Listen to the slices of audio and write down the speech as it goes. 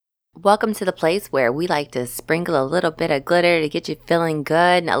Welcome to the place where we like to sprinkle a little bit of glitter to get you feeling good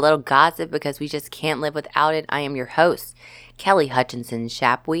and a little gossip because we just can't live without it. I am your host, Kelly Hutchinson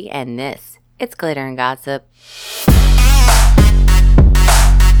Shapwee, and this, it's Glitter and Gossip.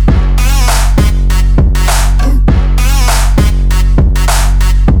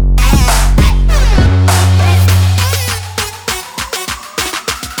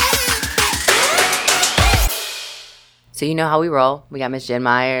 So you know how we roll. We got Miss Jen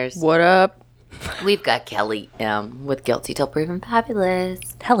Myers. What up? We've got Kelly M with Guilty Till Proven Fabulous.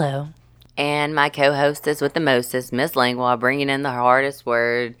 Hello. And my co-hostess with the mostest, Miss Langlois, bringing in the hardest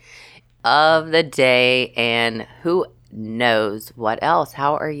word of the day and who knows what else.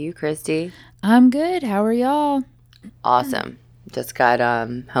 How are you, Christy? I'm good. How are y'all? Awesome. Just got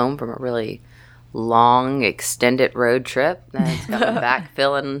home from a really long, extended road trip. That's coming back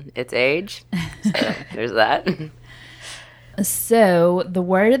feeling its age. So there's that. So, the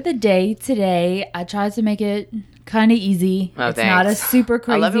word of the day today, I tried to make it kind of easy. Oh, it's thanks. not a super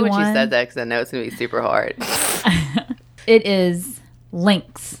crazy I love it when one. she said that because I know it's going to be super hard. It is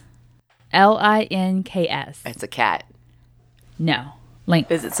links. Links. It's a cat. No. Links.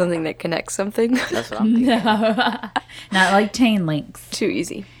 Is it something that connects something? That's what I'm thinking. Not like chain links. Too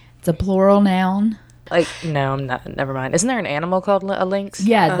easy. It's a plural noun. Like, no, I'm not. Never mind. Isn't there an animal called a lynx?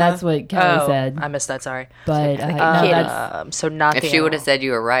 Yeah, that's what Kelly said. I missed that. Sorry. But no, that's So not. If the she would have animal. said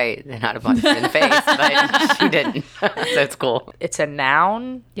you were right, then I'd have punched her in the face, but she didn't. So it's cool. It's a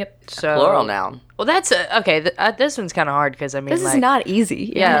noun. yep. So Plural noun. Well, that's okay. This one's kind of hard because I mean, This like, is not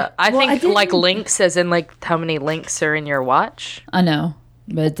easy. Yeah, I Well, I think like didn't- links, as in like how many links are in your watch. I know,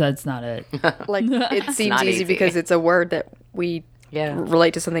 but that's not it. Like, it seems not easy easy. because it's a word that we Yeah.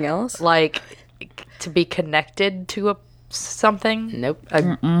 relate to something else. Like to be connected to something. Nope.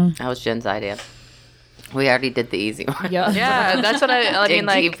 That was Jen's idea. We already did the easy one. Yeah. Yeah, that's what I Dig mean.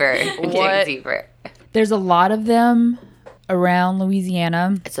 Like, deeper. what- Dig deeper. There's a lot of them around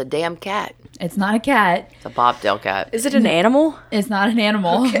Louisiana. It's a damn cat. It's not a cat. It's a bobtail cat. Is it an animal? It's not an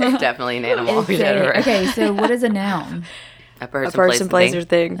animal. Definitely an animal. It's a- okay, so what is a noun? A A person, person, place, or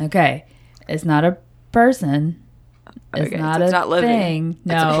thing. thing. Okay, it's not a person. It's Okay, not so it's a not living. thing.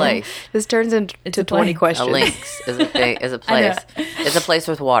 No, It's a place. This turns into It's a 20 place. A questions. lynx is a thing. Is a place. It's a place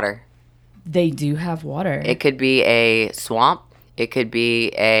with water. They do have water. It could be a swamp. It could be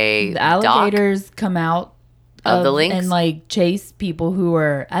a The dock. alligators come out Of the lynx? and like chase people who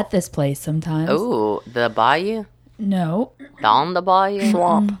are at this place sometimes. Ooh, the bayou. No, Down the bayou.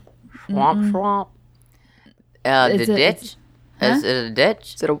 Swamp. Swamp. The It's a- ditch. Is it a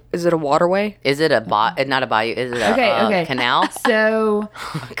ditch? Is it a waterway? Is it a not a bayou? Is it a Okay. canal? so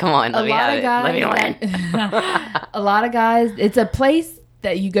Come on, let a me lot have of it. Let me guys. win. A lot of guys. It's a place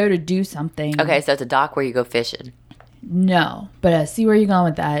that you go to do something. Okay, so it's a dock where you go fishing. No, but I see where you're going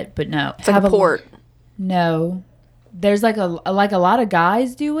with that. But no, It's like a port. No, there's like a lot of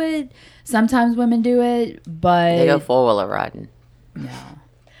guys do it. Sometimes women do it, but They go four-wheeler riding. no,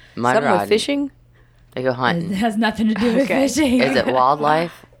 Mud Something riding. with fishing? They go it hunting. has nothing to do with fishing. Is it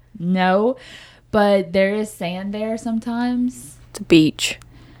wildlife? No, but there is sand there sometimes, It's a beach.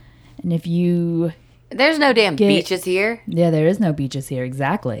 and if you There's no damn beaches here, there is no beaches here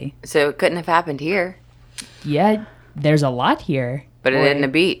exactly. so it couldn't have happened here. Yeah, there's a lot here. But it isn't a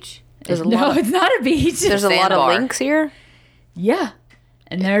beach. There's a No, lot. it's not a beach. There's a lot of Sandbar. links here. Yeah.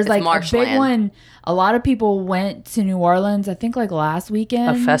 And there's It's like a marshland. big one. A lot of people went to New Orleans, I think like last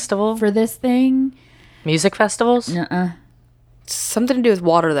weekend. A festival? For this thing. Music festivals. Nuh-uh. Something to do with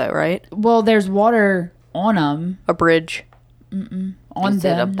water, though, right? Well, there's water on them. A bridge. On Is it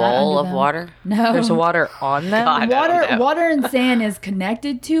a them, not bowl under of them. water? No. There's water on them. God. I don't know. Water and sand is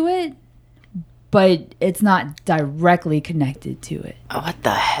connected to it, but it's not directly connected to it. Oh, what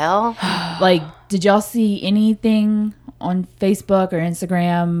the hell? Like, did y'all see anything on Facebook or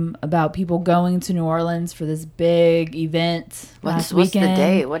Instagram about people going to New Orleans for this big event last What's the weekend?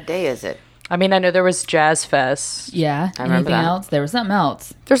 day? What day is it? I mean, I know there was Jazz Fest. Yeah. I remember Anything that. else? There was something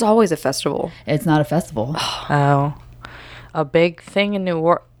else. There's always a festival. It's not a festival. Oh, a big thing in New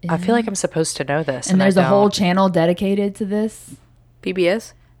Orleans. I feel like I'm supposed to know this, And there's I a whole don't. channel dedicated to this.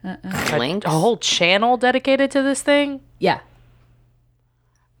 PBS? Links? a whole channel dedicated to this thing. Yeah.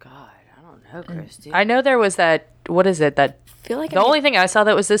 God, I don't know, Christy. I know there was that. What is it? That I feel like the only thing I saw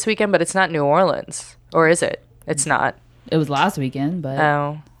that was this weekend, but it's not New Orleans, or is it? It's not. It was last weekend, but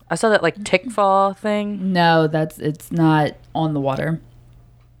Oh, I saw that like Tickfall thing. no, it's not on the water.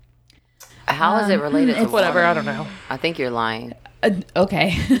 How is it related to Whatever. water? I don't know. I think you're lying.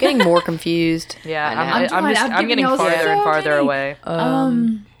 Okay. I'm getting more confused. Yeah, I know. I'm trying- I'm I'm getting giving y'all farther and so farther many- away.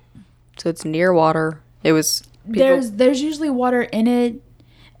 So it's near water. It was people, There's usually water in it,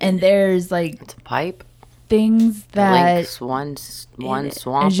 And there's like It's a pipe. things that Links one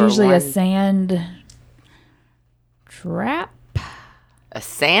swamp. is usually or a one, sand trap. a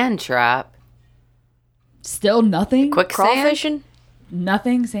sand trap. Still nothing. Quicksand. Crawfishing,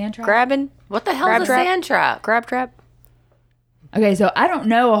 Nothing. Sand trap. grabbing, What the hell Crab is a trap? sand trap? crab trap. Okay, so I don't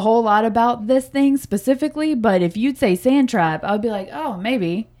know a whole lot about this thing specifically, but if you'd say sand trap, I would be like, oh,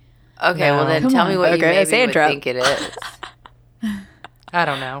 maybe. Okay, well No. then Come tell on. me what you Okay, a maybe sand would trap. think it is. I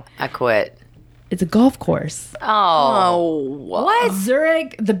don't know. I quit. It's a golf course. Oh, what?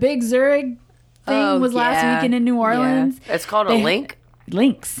 Zurich, the big Zurich thing was last yeah. weekend in New Orleans. It's called a They- link.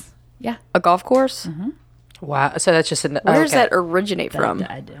 Links. Yeah. A golf course. Wow. So that's just an. Where does okay. that originate from?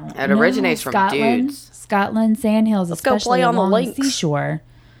 I don't It know. originates from Scotland, dudes. Scotland, sandhills, go especially play on the along the links. seashore.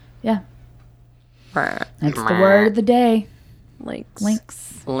 Yeah, Right. that's the word of the day. Links.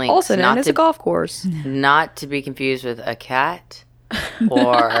 Links. Links. Also known not as to, a golf course. not to be confused with a cat.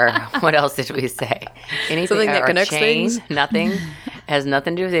 Or what else did we say? Anything Something that or connects chain, things? Nothing. Has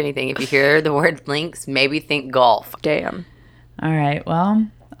nothing to do with anything. If you hear the word links, maybe think golf. Damn. All right. Well,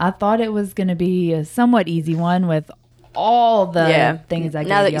 I thought it was going to be a somewhat easy one with all the Yeah. things I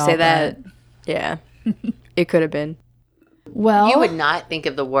Now that gave you say y'all, that, but- yeah, it could have been. Well, You would not think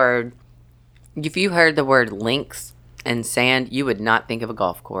of the word. If you heard the word links and sand, you would not think of a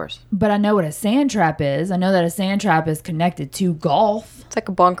golf course. but I know what a sand trap is. I know that a sand trap is connected to golf. It's like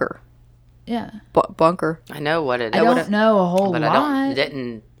a bunker. Yeah. Bunker. I know what it I is, don't know a whole but lot. I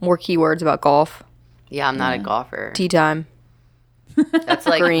didn't. More keywords about golf. Yeah, I'm not a golfer. Tea time. That's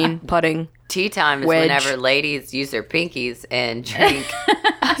like Green. Putting. tea time is Wedge. whenever ladies use their pinkies and drink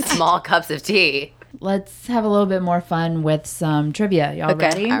small cups of tea. Let's have a little bit more fun with some trivia. Y'all Okay.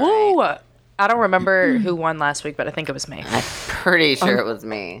 ready? All Woo! I don't remember who won last week, but I think it was me. I'm pretty sure it was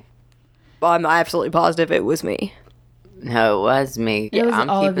me. Well, I'm absolutely positive it was me. No, it was me. It was I'm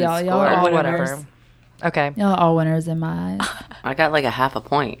all of keeping y'all. Y'all score. are all Whatever. winners. Okay. Y'all are all winners in my eyes. I got like a half a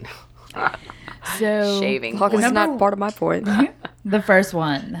point. So Shaving. Hawkins is point. not part of my point. the first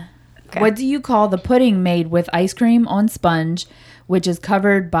one. What do you call the pudding made with ice cream on sponge, which is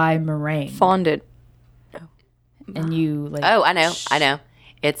covered by meringue? Fondant. And you like Oh, I know. I know.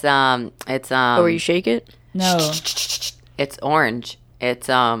 It's Oh, where you shake it? no. it's orange. It's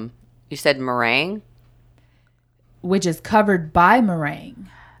you said meringue? Which is covered by meringue.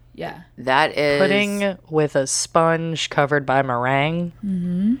 Yeah. That is Pudding with a sponge covered by meringue.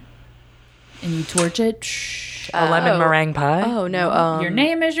 And you torch it. A lemon meringue pie. Oh, no. Your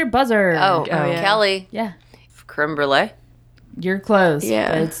name is your buzzer. Oh, yeah. Kelly. Yeah. Creme brulee. You're close.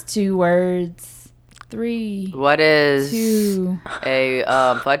 Yeah. But it's 2 words. 3, What is 2, a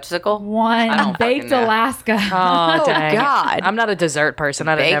fudgesicle? 1. don't Baked fucking know. Alaska. Oh, dang. God. I'm not a dessert person.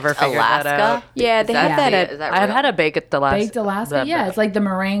 I'd have Baked never figured Alaska? that out. Yeah, they have that at... Is that I've real? had a baked Alaska. Baked Alaska. Yeah, it's like the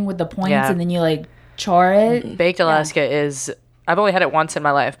meringue with the points, Yeah. and then you like char it. Baked Alaska is. I've only had it once in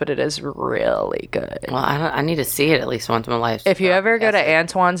my life, but it is really good. Well, I need to see it at least once in my life. If you so I ever go to guess it-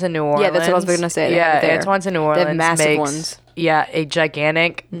 Antoine's in New Orleans, that's what I was gonna say. They Yeah, have it there. Antoine's in New They Orleans have massive makes ones. a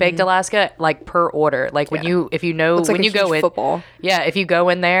gigantic baked Alaska like per order. Like when you if you know It's like when a you go huge in football. Yeah, if you go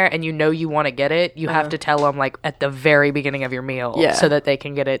in there and you know you want to get it, you have to tell them like at the very beginning of your meal Yeah. so that they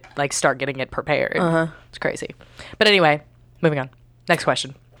can get it like start getting it prepared. It's crazy. But anyway, moving on. Next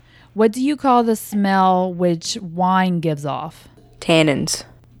question. What do you call the smell which wine gives off? Tannins.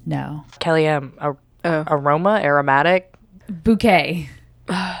 No. Kelly aroma, aromatic. Bouquet.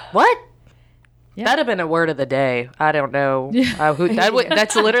 What? That'd have been a word of the day. I don't know.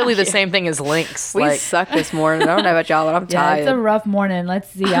 That's literally the same thing as links. We Like, suck this morning. I don't know about y'all, but I'm Yeah, tired. it's a rough morning. Let's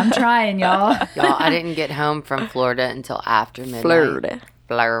see. I'm trying, y'all. Y'all, I didn't get home from Florida until after midnight. Florida.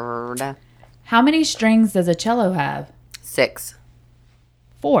 Florida. How many strings does a cello have? 6.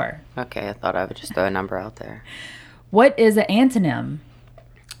 4. Okay, I thought I would just throw a number out there. What is an antonym?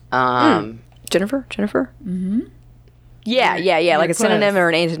 Jennifer? Mm-hmm. Yeah, like a close. synonym or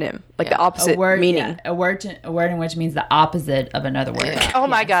an antonym. Like the opposite meaning. Yeah, a word in which means the opposite of another word. oh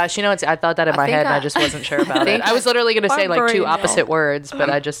my gosh, you know, I thought that in my think head and I I- just wasn't sure about it. think I was literally going to say My like two brain opposite now. words, but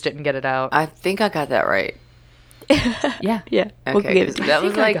I just didn't get it out. I think I got that right. Yeah. Yeah. Okay, We'll give 'cause it. that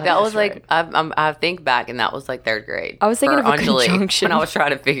was I like got that this was like I think back and that was like 3rd grade. I was thinking for of a Anjali, conjunction. when I was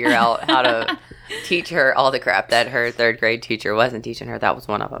trying to figure out how to teach her all the crap that her 3rd grade teacher wasn't teaching her. That was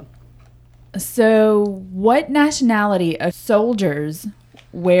one of them. So, what nationality of soldiers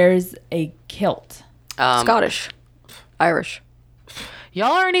wears a kilt? Scottish. Irish.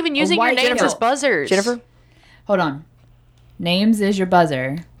 Y'all aren't even using your white names Jennifer. as buzzers. Jennifer? Hold on. Names is your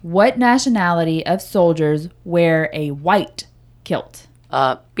buzzer. What nationality of soldiers wear a white kilt?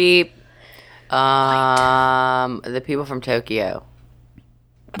 Beep. The people from Tokyo.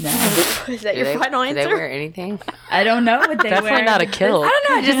 No, Is that Do your they, final do they answer? wear anything? I don't know what they Definitely wear. not a kilt. I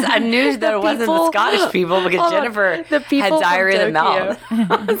don't know. I knew that it wasn't the people- Scottish people because Hold on. Jennifer The people had diarrhea in the from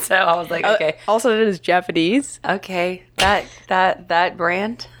mouth. So I was like, okay, Also, it is Japanese. okay, that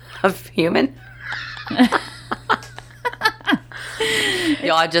brand of human.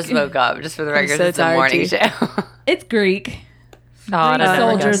 Y'all, I just woke up. Just for the record, so it's a tired, morning too. show. It's Greek. Oh, I Greek never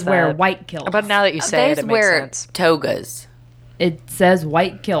soldiers guessed wear that. white kilts. But now that you say it, They it makes wear sense. togas. It says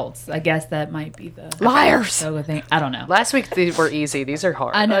white kilts. I guess that might be the Liars. toga thing. I don't know. Last week these were easy. These are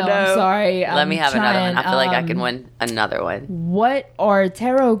hard. I know. I'm sorry. Let me have another one. I feel like I can um, win another one. What are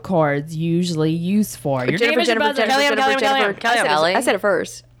tarot cards usually used for? Your name is your buzzer. Kelly? I said it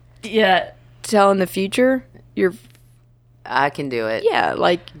first. Yeah. Telling the future. Your I can do it. yeah,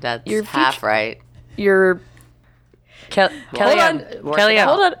 like That's your half future- right. your. Kellyanne. Work Kellyanne. it out.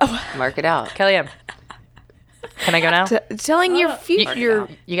 Hold on. Oh, Mark it out. Kellyanne. Can I go now? telling your future. Your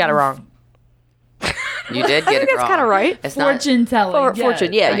You got it wrong. You did get I think it that's wrong. kind of right. It's not Fortune telling.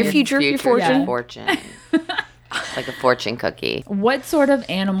 Fortune. Yeah, your future. Your fortune. Fortune. Like a fortune cookie. What sort of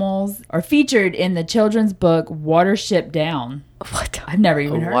animals are featured in the children's book Watership Down? What? I've never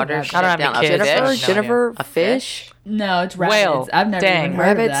even heard Water of ship that. I don't have down. any A kids. fish? Jennifer. No Jennifer. A Fish. No, it's rabbits. Whale. I've never Dang. even heard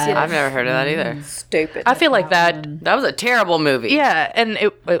Rabbits, of that. yeah. I've never heard of that either. Stupid. I feel like that. That was a terrible movie. Yeah, and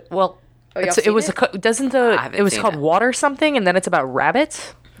well, y'all it seen was it? doesn't I haven't it was seen called it. Water something, and then it's about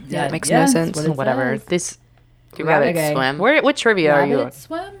rabbits. Yeah, makes yeah, no that's sense. what it Whatever. says. This Do rabbits Okay. swim? what trivia are you on? Rabbits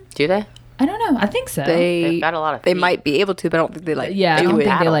swim? Do they? I don't know. I think so. They've They got a lot of they feet. might be able to, but I don't think they like. yeah, I do don't it. think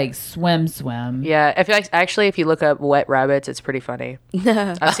they Paddle. like swim. Yeah, I feel like actually, if you look up wet rabbits, it's pretty funny.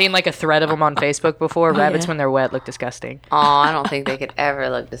 I've seen like a thread of them on Facebook before. Rabbits yeah. when they're wet look disgusting. Oh, I don't think they could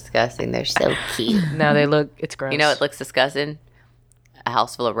ever look disgusting. They're so cute. No, they look. It's gross. You know what looks disgusting? A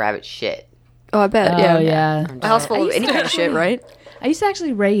house full of rabbit shit. Oh, I bet. Oh yeah. yeah. A house full of used any to kind of shit, right? I used to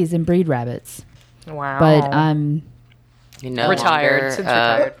actually raise and breed rabbits, Wow. but You know, retired. Since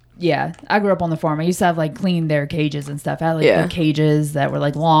retired. yeah, I grew up on the farm. I used to have like clean their cages and stuff. I had like Yeah. the cages that were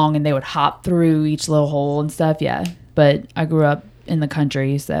like long and they would hop through each little hole and stuff. Yeah, but I grew up in the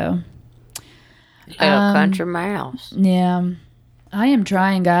country, so country mouse. yeah. I am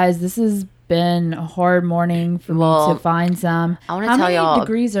trying, guys. This has been a hard morning for me Well, to find some. I wanna How tell many y'all-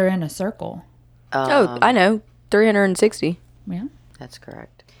 degrees are in a circle? Oh, I know. 360 Yeah. That's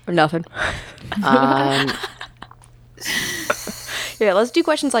correct. or nothing. Um, Yeah, let's do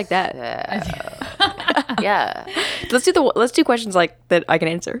questions like that. yeah. Let's do questions like that I can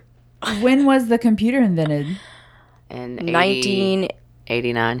answer. When was the computer invented? In 1978.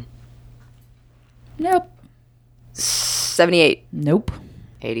 89. Nope. Nope.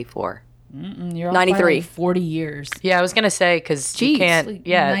 84. You're off by 93. like 40 years. Yeah, I was gonna say because you Jeez. can't.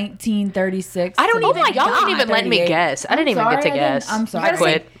 Yeah. 1936. I don't to even- Y'all didn't even let me 38. guess. I didn't even get to guess. I'm I sorry.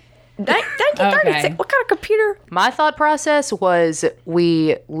 quit. 1936. Okay. What kind of computer? My thought process was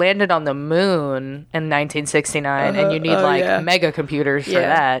we landed on the moon in 1969, and you need yeah. mega computers for Yeah.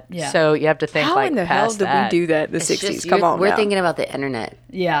 that. Yeah. So you have to think How like in the hell past did that. we do that in the It's 60s? just, Come on we're now. thinking about the internet.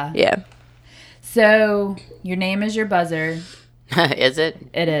 Yeah. Yeah. So your name is your buzzer. Is it?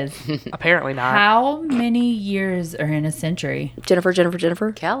 It is. Apparently not. How many years are in a century? Jennifer.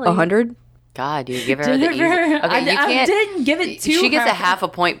 Kelly. 100. God, you give her the Jennifer, easy. Okay, you I can't. didn't give it to She gets her. a half a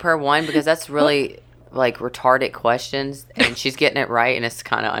point per one because that's really like retarded questions, and she's getting it right, and it's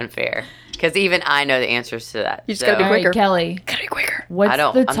kind of unfair because even I know the answers to that. You just gotta be All quicker. right, Kelly. Gotta be quicker. What's I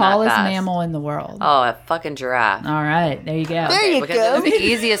don't- the I'm not tallest fast. mammal in the world? Oh, a fucking giraffe. All right, there you go. There you Because go. it's the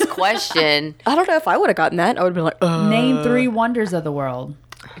easiest question. I don't know if I would have gotten that. I would have been like, Name 3 wonders of the world.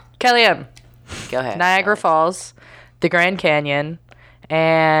 Kellyanne, Go ahead. Niagara Falls, the Grand Canyon,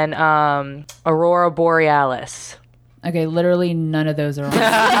 and Aurora Borealis. Okay, literally none of those are on. Wait,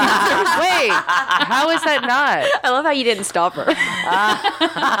 how is that not? I love how you didn't stop her.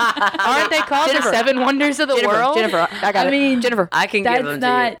 Aren't they called Jennifer. the 7 wonders of the world? Jennifer, I got I it. mean, Jennifer. I can give That's them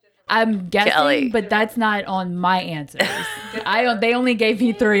not. to you. I'm guessing, Kelly. but that's not on my answers. They only gave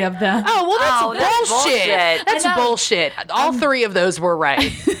me 3 of them. Oh, well, that's, Oh, that's bullshit. bullshit. That's I know. bullshit. All 3 of those were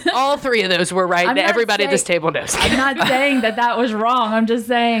right. All 3 of those were right. I'm not Everybody at this saying- table knows. I'm not saying that was wrong. I'm just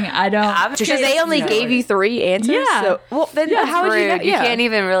saying I don't. Because they only gave you 3 answers. Yeah. So, well, then how would you Rude. know? You Yeah. can't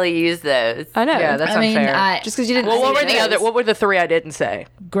even really use those. I know. Yeah, that's I mean, unfair. just because you didn't. Well, what say were the those. other? What were the 3 I didn't say?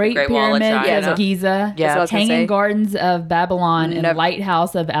 Great Great Wall of Pyramid China. of Giza, Yeah. That's what I was gonna Hanging say. Gardens of Babylon, and Never-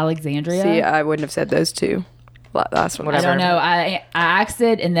 Lighthouse of Alexandria. See, I wouldn't have said those 2. Last one. I Whatever. don't know. I asked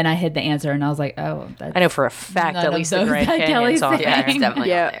it and then I hid the answer and I was like, oh, that's I know for a fact None at of least the those Grand that Canyon's Kelly's on saying. Yeah, it's there. definitely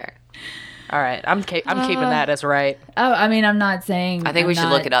Yeah. on there. All right, I'm keeping that as right. Oh, I mean, I'm not saying. I think we should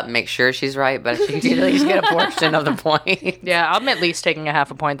look it up and make sure she's right, but she could at least get a portion of the point. Yeah, I'm at least taking a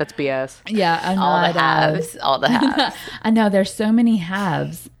half a point. That's BS. Yeah, I'm All not. the halves. All the halves. I know there's so many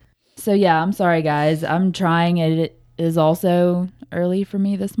halves. So yeah, I'm sorry guys. I'm trying. It is also early for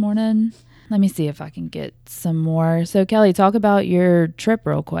me this morning. Let me see if I can get some more. So Kelly, talk about your trip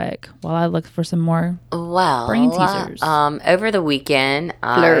real quick while I look for some more. Well, Brain teasers. Over the weekend,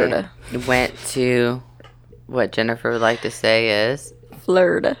 Florida. I went to what Jennifer would like to say is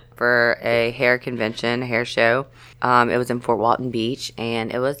Florida. for a hair convention, hair show. It was in Fort Walton Beach,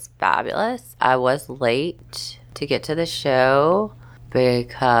 and it was fabulous. I was late to get to the show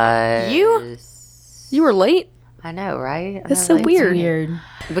because You were late? I know, right? That's so It's weird. weird.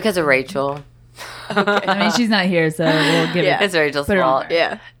 Because of Rachel. I mean, she's not here, so we'll give Yeah. it. It's Rachel's Put it on fault. there.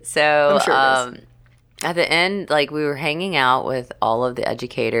 Yeah. So, I'm sure it at the end, like we were hanging out with all of the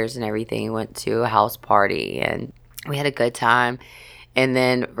educators and everything, went to a house party and we had a good time. And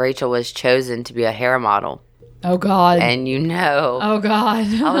then Rachel was chosen to be a hair model. Oh God. And Oh God.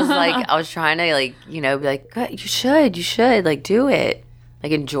 I was trying to be like, "God, you should like do it.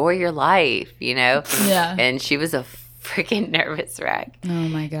 Like enjoy your life, Yeah. And she was a freaking nervous wreck. Oh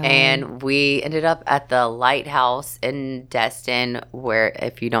my God. And we ended up at the Lighthouse in Destin, where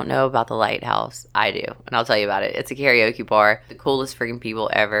if you don't know about the Lighthouse, I do. And I'll tell you about it. It's a karaoke bar. The coolest freaking people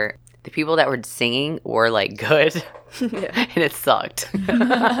ever. The people that were singing were like good. And it sucked.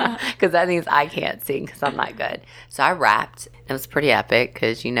 Because that means I can't sing because I'm not good. So I rapped. It was pretty epic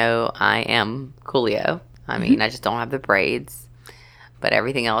because, I am Coolio. I mean, I just don't have the braids. But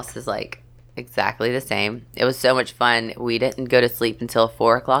everything else is like exactly the same. It was so much fun. We didn't go to sleep until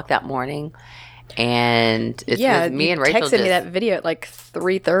 4 o'clock that morning. And it's with me and Rachel texted me that video at like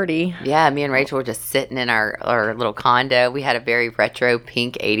 3:30. Yeah, me and Rachel were just sitting in our little condo. We had a very retro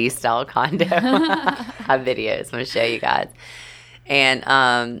pink 80s style condo. I have videos. I'm going to show you guys.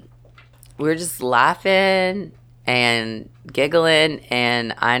 And we were just laughing and giggling,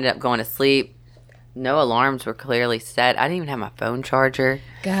 and I ended up going to sleep. No alarms were clearly set. I didn't even have my phone charger.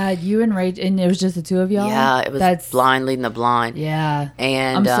 God, you and Rach, and it was just the two of y'all? Yeah, it was blind leading the blind. Yeah.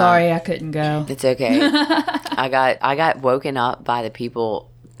 And I'm sorry I couldn't go. It's okay. I got woken up by the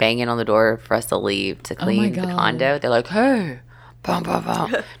people banging on the door for us to leave to clean the God. condo. They're like, "Hey, bum, bum,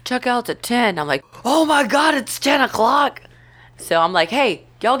 bum. Checkout's at 10." I'm like, "Oh my God, it's 10 o'clock." So I'm like, "Hey,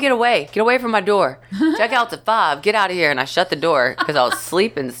 y'all get away from my door. Checkout's at 5. Get out of here." And I shut the door because I was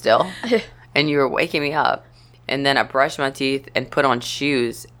sleeping still. And you were waking me up. And then I brushed my teeth and put on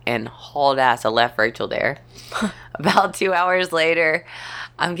shoes and hauled ass. I left Rachel there. About 2 hours later,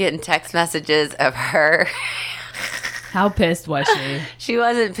 I'm getting text messages of her. How pissed was she? She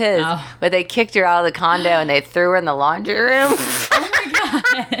wasn't pissed, Oh. but they kicked her out of the condo and they threw her in the laundry room. Oh my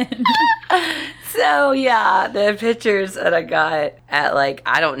God. So, yeah, the pictures that I got at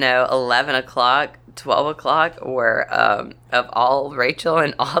 11 o'clock, 12 o'clock were of all Rachel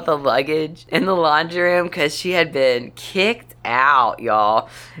and all the luggage in the laundry room because she had been kicked out, y'all.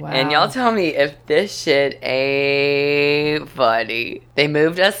 Wow. And y'all tell me if this shit ain't funny. They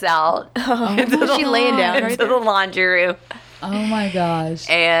moved us out into she laying down right into the laundry room. Oh my gosh.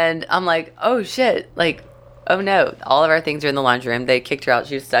 And I'm like, oh shit, oh no, all of our things are in the laundry room. They kicked her out.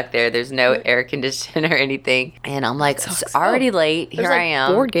 She was stuck there. There's no air conditioner or anything. And I'm like, it's already late. Here There's I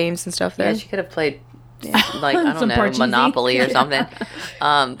am. board games and stuff there. Yeah, she could have played I don't Some know, Parcheesi? Monopoly or something.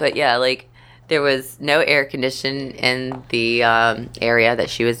 But yeah, there was no air condition in the area that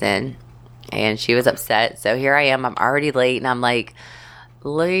she was in. And she was upset. So here I am. I'm already late. And I'm like,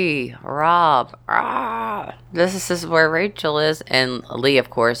 Lee, Rob, this is where Rachel is. And Lee,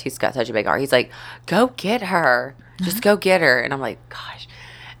 of course, he's got such a big heart. He's like, go get her. Just go get her. And I'm like, gosh.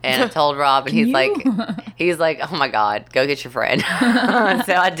 And I told Rob, and he's like, oh my God, go get your friend.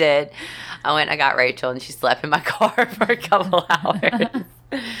 So I did. I went, I got Rachel, and she slept in my car for a couple hours.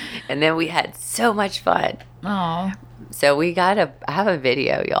 And then we had so much fun. Oh. So I have a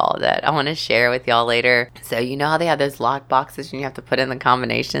video, y'all, that I want to share with y'all later. So you know how they have those lock boxes and you have to put in the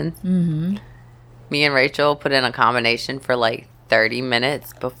combinations? Mm-hmm. Me and Rachel put in a combination for 30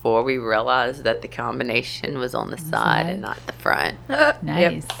 minutes before we realized that the combination was on the side and not the front.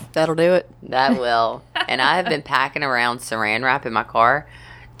 Nice. That'll do it. That will. And I have been packing around saran wrap in my car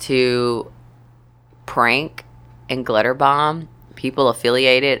to prank and glitter bomb people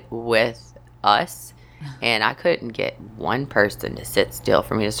affiliated with us. And I couldn't get one person to sit still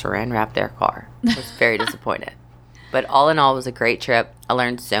for me to saran wrap their car. I was very disappointed. But all in all, it was a great trip. I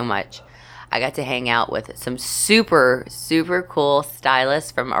learned so much. I got to hang out with some super, super cool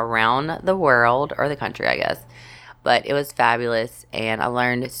stylists from around the world, or the country, I guess. but it was fabulous, and I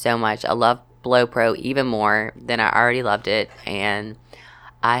learned so much. I love Blow Pro even more than I already loved it, and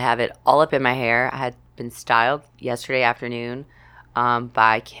I have it all up in my hair. I had been styled yesterday afternoon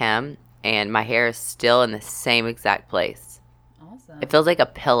by Kim, and my hair is still in the same exact place. Awesome. It feels like a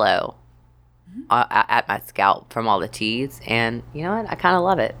pillow at my scalp from all the teas, and you know what? I kind of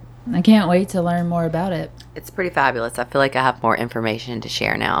love it. I can't wait to learn more about it. It's pretty fabulous. I feel like I have more information to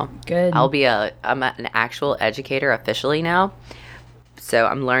share now. Good. I'm an actual educator officially now, so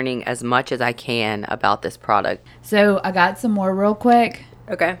I'm learning as much as I can about this product. So I got some more real quick.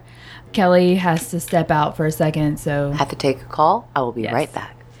 Okay. Kelly has to step out for a second, so I have to take a call. I will be Yes. right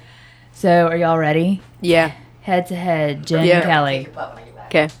back. are y'all ready? Yeah. Head to head, Jen Yeah. and Kelly.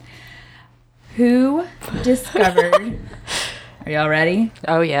 Okay. Who discovered? Are y'all ready?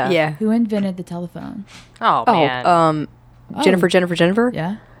 Oh yeah. Yeah. Who invented the telephone? Oh Oh, man. Jennifer.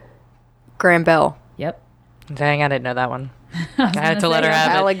 Yeah. Graham Bell. Yep. Dang, I didn't know that one. I had to let her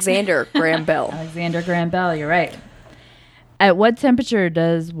have it. Alexander Graham Bell. Alexander Graham Bell. You're right. At what temperature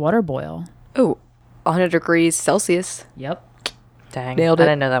does water boil? Oh, 100 degrees Celsius. Yep. Dang, Nailed I it.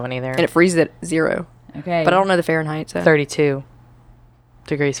 didn't know that one either. And it freezes at 0. Okay. But I don't know the Fahrenheit, so. 32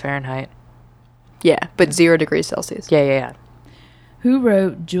 degrees Fahrenheit. Yeah, but 0 degrees Celsius. Yeah. Who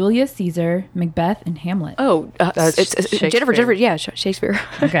wrote Julius Caesar, Macbeth, and Hamlet? Oh, That's it's Shakespeare. Jennifer. Yeah, Shakespeare.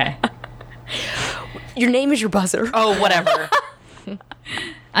 Okay. Your name is your buzzer. Oh, whatever.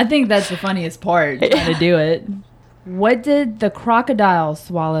 I think that's the funniest part, trying to do it. What did the crocodile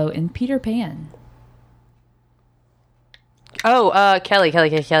swallow in Peter Pan? Oh, Kelly.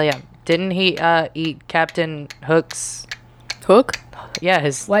 Yeah. Didn't he eat Captain Hook's? Hook? Yeah,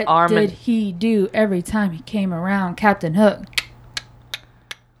 his What arm. did he do every time he came around Captain Hook?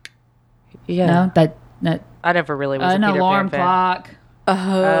 Yeah. No, I never really was an a Peter alarm Pan fan. clock.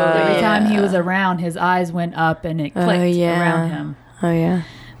 Oh, Every yeah. time he was around, his eyes went up and it clicked yeah. around him. Oh, yeah.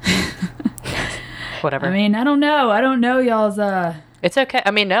 Whatever. I mean, I don't know y'all's it's okay.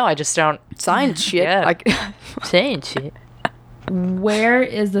 I mean, no, I just don't Science shit. Yeah. Like, saying shit. where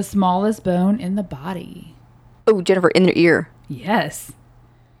is the smallest bone in the body? oh, Jennifer, in their ear. Yes.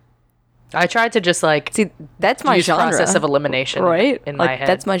 I tried to just like See, that's my use genre. process of elimination, right? In like, my head.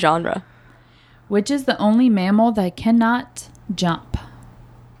 that's my genre. Which is the only mammal that cannot jump?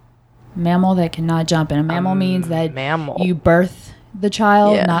 Mammal that cannot jump. And a mammal means that mammal. you birth the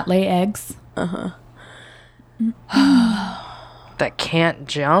child, Yeah. not lay eggs. that can't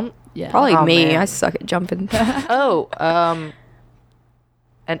jump. Yeah. Probably Oh, me. man. I suck at jumping. Oh,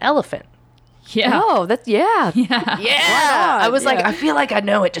 an elephant. Yeah. Oh, that's, yeah. Yeah. Yeah. I was like, yeah. I feel like I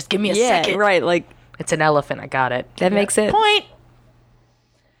know it. Just give me a Yeah, second. right. Like, It's an elephant. I got it. that makes sense. Point.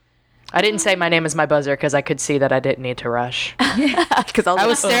 I didn't say my name is my buzzer because I could see that I didn't need to rush. Because I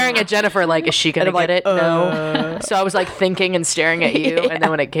was staring at Jennifer like, is she going to And I'm get like, it? No. So I was like thinking and staring at you. And then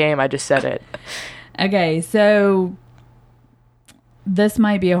when it came, I just said it. Okay, so this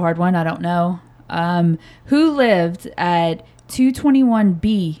might be a hard one. I don't know. Who lived at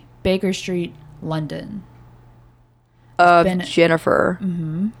 221B Baker Street, London? been- Jennifer.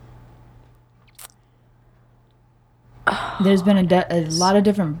 There's been a lot of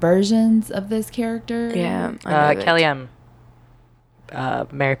different versions of this character. Yeah. I know Kelly M.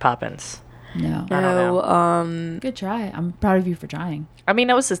 Mary Poppins. No. I don't know. No, Good try. I'm proud of you for trying. I mean,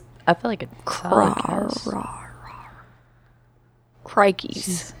 it was just, I feel like a solid guess.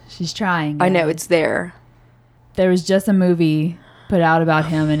 Crikeys. She's trying. I know, guys. it's there. There was just a movie put out about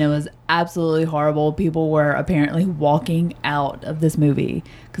him, and it was absolutely horrible. People were apparently walking out of this movie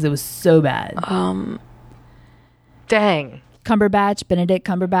because it was so bad. Dang. Benedict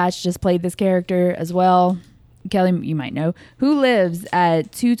Cumberbatch just played this character as well. Kelly, you might know. Who lives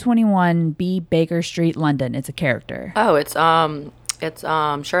at 221B Baker Street, London? It's a character. Oh, it's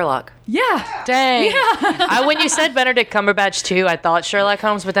Sherlock. Yeah. Dang. When you said Benedict Cumberbatch too, I thought Sherlock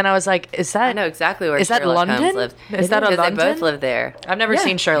Holmes, but then I was like, is that? I know exactly where Is that Sherlock London? Holmes lives. Is that a Because London? They both live there. I've never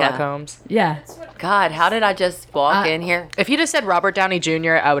seen Sherlock Yeah. Holmes. Yeah. God, how did I just walk in here? If you'd have said Robert Downey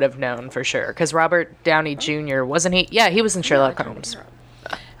Jr., I would have known for sure. Because Robert Downey Jr., wasn't he? Yeah, he was in Sherlock Holmes.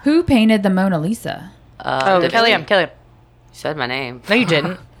 Who painted the Mona Lisa? Oh, Da Kelly Vinci. M. Kelly M. You said my name. No, you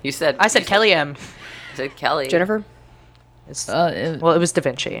didn't. You said. I said Kelly M. You said Kelly. Jennifer? Well, it was Da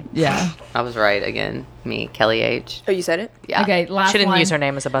Vinci. Yeah. I was right again. Me, Kelly H. Oh, you said it? Yeah. Okay, last She didn't one. use her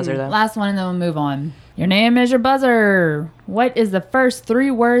name as a buzzer, though. Last one, and then we'll move on. Your name is your buzzer. What is the first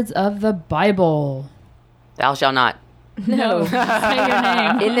 3 words of the Bible? Thou shalt not. No. Say your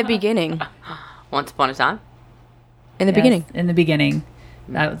name. In the beginning. Once upon a time. In the Yes, beginning. In the beginning.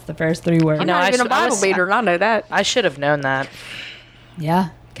 That was the first 3 words. You know, I'm not even a I Bible was- reader, and I know that. I should have known that. Yeah.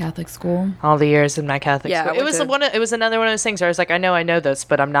 Catholic school. All the years in my Catholic Yeah, school. I It went was to- it was another one of those things where I was like, I know this,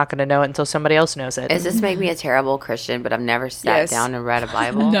 but I'm not going to know it until somebody else knows it. Does this make me a terrible Christian, but I've never sat Yes. down and read a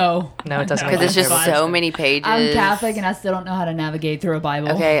Bible? No. No, it doesn't. Because it's just Fine. so many pages. I'm Catholic and I still don't know how to navigate through a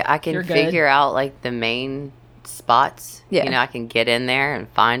Bible. Okay, I can You're good. figure out like the main spots. Yeah. You know, I can get in there and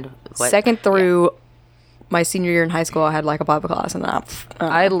find what. Second through my senior year in high school, I had like a Bible class, and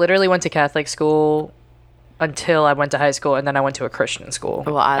I literally went to Catholic school until I went to high school, and then I went to a Christian school.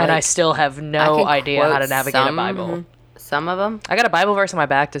 Well, I and I like- still have I no can idea how quote to navigate a some- Bible. Some of them. I got a Bible verse on my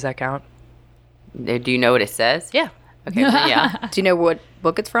back. Does that count? Do you know what it says? Yeah. Okay. Then yeah. do you know what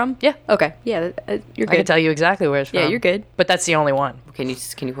book it's from? Yeah. Okay. Yeah, you're I can good. tell you exactly where it's from. Yeah, you're good. But that's the only one. Can you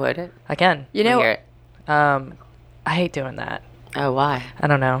quote it? I can. You Let me know. hear it. I hate doing that. Oh, why? I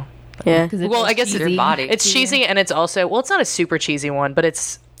don't know. Yeah. 'Cause it Well, feels I guess it's your cheesy. body. It's cheesy, and it's also, well, it's not a super cheesy one, but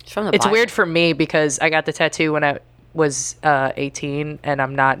it's It's from the it's Bible. weird for me because I got the tattoo when I was 18, and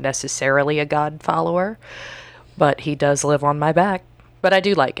I'm not necessarily a God follower, but he does live on my back. But I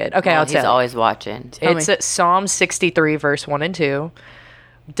do like it. Okay, Well, I'll he's tell. always watching. It's Psalm 63, verse 1 and 2.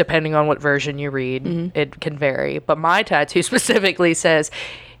 Depending on what version you read, it can vary. But my tattoo specifically says,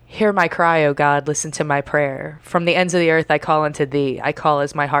 "Hear my cry, O God, listen to my prayer. From the ends of the earth I call unto thee. I call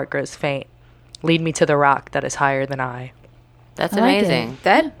as my heart grows faint. Lead me to the rock that is higher than I." That's I like it. amazing.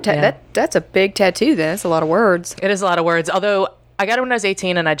 That's a big tattoo. Then that's a lot of words. It is a lot of words. Although I got it when I was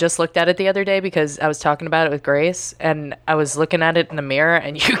 18, and I just looked at it the other day because I was talking about it with Grace, and I was looking at it in the mirror,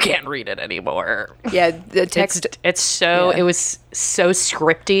 and you can't read it anymore. Yeah, the text. It's so Yeah. it was so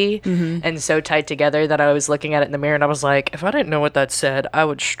scripty and so tight together that I was looking at it in the mirror, and I was like, if I didn't know what that said, I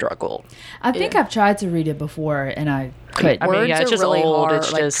would struggle. I think I've tried to read it before and I couldn't. I mean, Words yeah, it's are just really old. hard,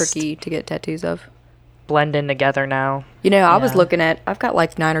 It's like just tricky to get tattoos of. blending together now. You know, I was Yeah. looking at. I've got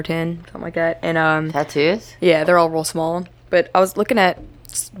like 9 or 10, something like that, and Tattoos? yeah, they're all real small. But I was looking at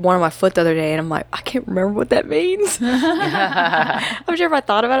one on my foot the other day, and I'm like, I can't remember what that means. I'm sure if I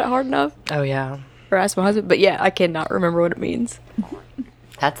thought about it hard enough Oh yeah. or asked my husband, but yeah, I cannot remember what it means.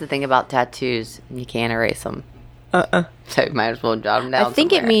 That's the thing about tattoos. You can't erase them. So you might as well jot them down. I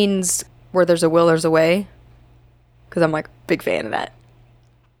think it somewhere. means where there's a will, there's a way. Because I'm like a big fan of that.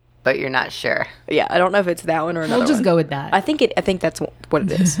 But you're not sure. Yeah, I don't know if it's that one or another We'll just one. go with that. I think that's what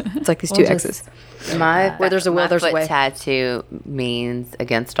it is. It's like these We'll two just- X's. My Where there's a will, my there's a foot way. tattoo means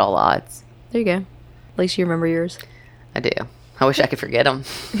against all odds. There you go. At least you remember yours. I do. I wish I could forget them.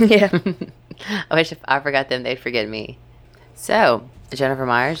 Yeah. I wish if I forgot them, they'd forget me. So, Jennifer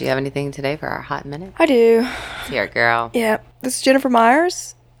Myers, do you have anything today for our hot minute? I do. Let's hear it, girl. Yeah. This is Jennifer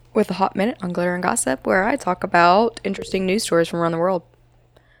Myers with a hot minute on Glitter and Gossip, where I talk about interesting news stories from around the world.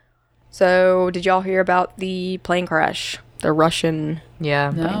 So, did y'all hear about the plane crash? The Russian.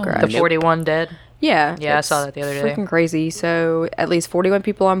 Yeah. No. The 41 dead. Yeah. Yeah, I it's saw that the other day. Freaking crazy. So, at least 41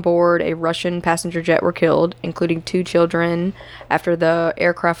 people on board a Russian passenger jet were killed, including 2 children, after the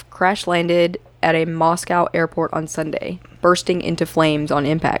aircraft crash landed at a Moscow airport on Sunday, bursting into flames on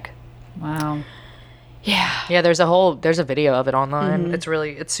impact. Wow. Yeah, there's a video of it online.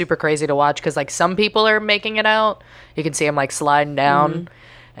 It's super crazy to watch because like some people are making it out. You can see them like sliding down,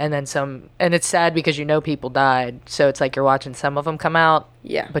 and then and it's sad because people died. So it's like you're watching some of them come out,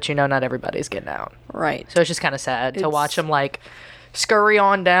 Yeah. but not everybody's getting out. Right. So it's just kind of sad to It's- watch them like scurry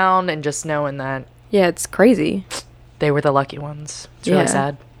on down and just knowing that Yeah, it's crazy. they were the lucky ones. It's really Yeah.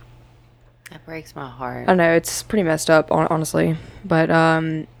 sad. That breaks my heart. I don't know, it's pretty messed up, honestly. But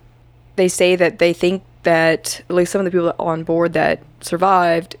they say that they think that at least some of the people on board that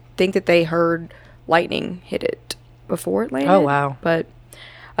survived think that they heard lightning hit it before it landed. Oh, wow. But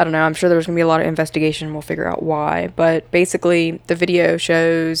I don't know. I'm sure there's going to be a lot of investigation. We'll figure out why. But basically, the video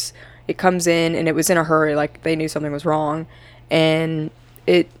shows it comes in and it was in a hurry. Like they knew something was wrong. And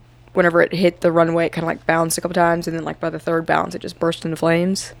whenever it hit the runway, it kind of like bounced a couple times. And then like by the third bounce, it just burst into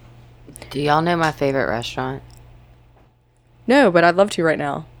flames. Do y'all know my favorite restaurant? No, but I'd love to right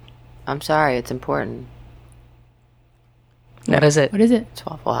now. I'm sorry, it's important. What is it? What is it? It's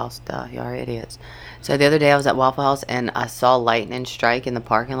Waffle House. Duh, y'all are idiots. So the other day I was at Waffle House and I saw lightning strike in the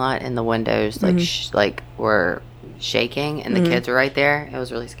parking lot and the windows were shaking and the kids were right there. It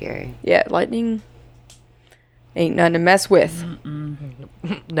was really scary. Yeah, lightning ain't nothing to mess with.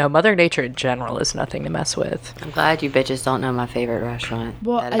 No, Mother Nature in general is nothing to mess with. I'm glad you bitches don't know my favorite restaurant.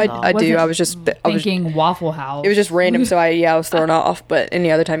 Well, That is I- all. I do. Wasn't I was just Thinking Waffle House. it was just random, so I was thrown off. But any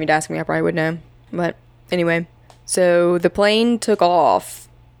other time you'd ask me, I probably would know. But anyway, so the plane took off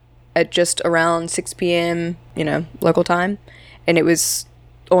at just around 6 p.m. Local time, and it was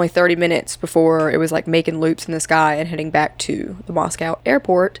only 30 minutes before it was like making loops in the sky and heading back to the Moscow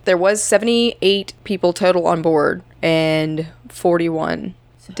airport. There was 78 people total on board and 41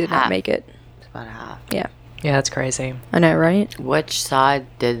 did not half. make it. It's about half. Yeah, Yeah, that's crazy. I know, right? Which side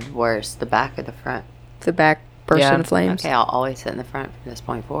did worse, the back or the front? The back burst Yeah. into flames. Okay, I'll always sit in the front from this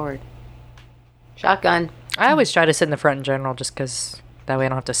point forward. Shotgun. I always try to sit in the front in general just because that way I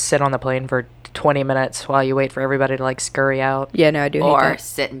don't have to sit on the plane for 20 minutes while you wait for everybody to like scurry out. Yeah, no, I do hate Or that.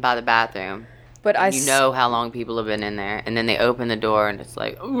 sitting by the bathroom. But You know how long people have been in there, and then they open the door, and it's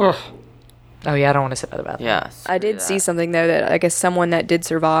like, ugh. Oh, yeah, I don't want to sit by the bathroom. Yes. I did see something though that I guess someone that did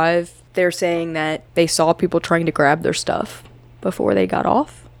survive, they're saying that they saw people trying to grab their stuff before they got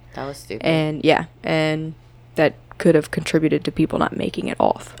off. That was stupid. And yeah, and that could have contributed to people not making it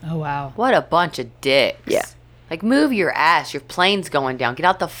off. Oh wow. What a bunch of dicks. Yeah. Like, move your ass. Your plane's going down. Get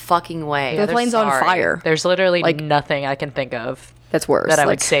out the fucking way. The They're plane's on sorry. fire. There's literally Like- nothing I can think of That's worse. that I like,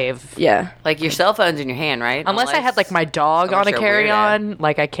 would save. Yeah. Like, your cell phone's in your hand, right? Unless I had like my dog on unless a you're a carry-on,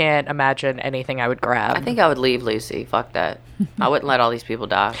 like I can't imagine anything I would grab. I think I would leave Lucy. Fuck that. I wouldn't let all these people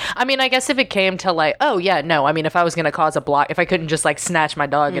die. I mean, I guess if it came to like, oh yeah, no. I mean, if I was gonna cause a block, if I couldn't just like snatch my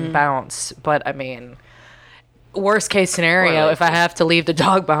dog and bounce, but I mean, worst case scenario, Poor if I Lucy. have to leave the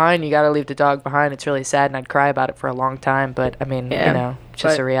dog behind, you got to leave the dog behind. It's really sad, and I'd cry about it for a long time. But I mean, Yeah, you know, it's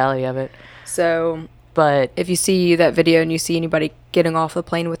just but- the reality of it. So But if you see that video and you see anybody getting off the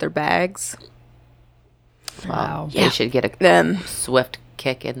plane with their bags, Wow. They should get a them, swift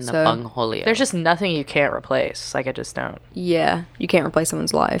kick in the So, bungholio. there's just nothing you can't replace. Like I just don't. yeah, you can't replace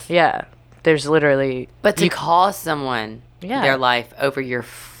someone's life. Yeah, there's literally. But to you- cost someone Yeah. their life over your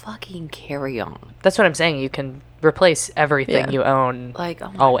fucking carry-on. That's what I'm saying. You can replace everything Yeah. you own. Like,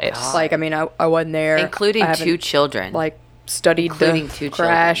 oh my Always. God. Like, I mean, I wasn't there. Including I haven't, two children. like studied Including the two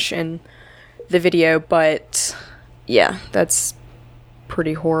crash and the video, but yeah, that's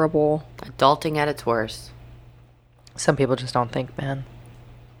pretty horrible. Adulting at its worst. Some people just don't think, man.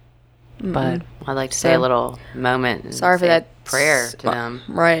 But I'd like to say a So- little moment. And Sorry for say a that prayer to them.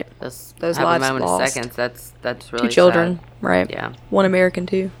 Right. Just Those have lives a moment lost. of seconds. That's really Two children, sad. right? Yeah. One American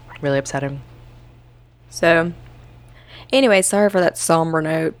too. really upsetting. So, anyway, sorry for that somber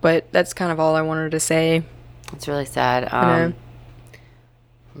note, but that's kind of all I wanted to say. It's really sad. know.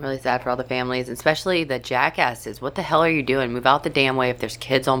 I'm really sad for all the families, especially the jackasses. What the hell are you doing? Move out the damn way if there's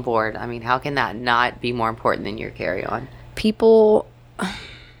kids on board. I mean, how can that not be more important than your carry-on? People, I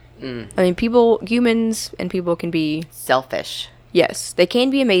mean, humans and people can be, Selfish. yes, they can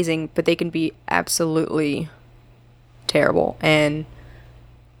be amazing, but they can be absolutely terrible. And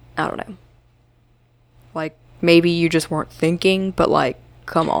I don't know. Like, maybe you just weren't thinking, but like,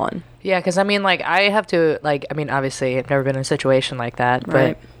 come on. Yeah, because I mean, like, I have to, like, I mean, obviously, I've never been in a situation like that, but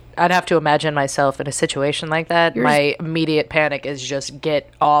Right. I'd have to imagine myself in a situation like that. You're My immediate panic is just get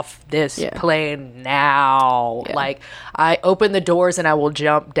off this Yeah. plane now. Yeah. Like, I open the doors and I will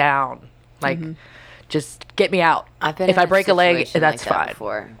jump down. Like, just get me out. I've been if in I a break a leg, situation that's like that fine.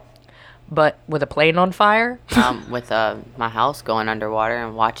 Before. But with a plane on fire, With my house going underwater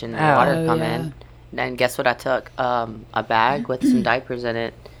and watching the water Oh, come yeah. in. Then guess what I took? A bag with some diapers in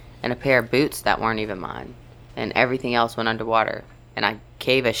it and a pair of boots that weren't even mine. And everything else went underwater. And I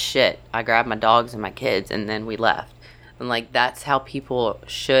gave a shit. I grabbed my dogs and my kids and then we left. And like that's how people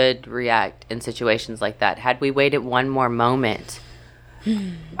should react in situations like that. Had we waited one more moment,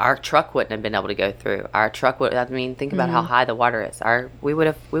 our truck wouldn't have been able to go through. Our truck would I mean, think about how high the water is. We would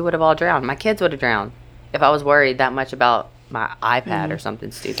have all drowned. My kids would have drowned if I was worried that much about my iPad or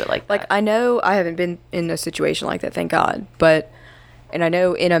something stupid like that. Like, I know I haven't been in a situation like that, thank God, but, and I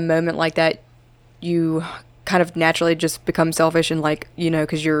know in a moment like that, you kind of naturally just become selfish and like, you know,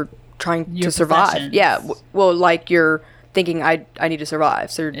 because you're trying Your to survive. possessions. Yeah. Well, like you're thinking, I need to survive.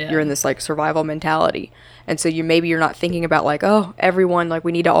 So Yeah. you're in this like survival mentality. And so you're not thinking about like, oh, everyone, like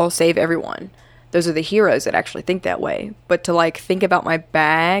we need to all save everyone. Those are the heroes that actually think that way. But to like think about my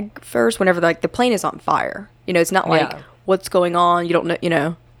bag first, whenever like the plane is on fire, you know, it's not like, Yeah. what's going on, you don't know, you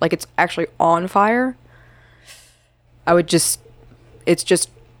know, like it's actually on fire. It's just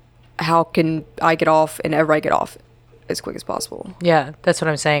how can I get off and ever I get off as quick as possible. yeah, that's what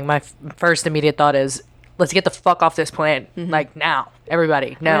I'm saying. My first immediate thought is, let's get the fuck off this plane, like now,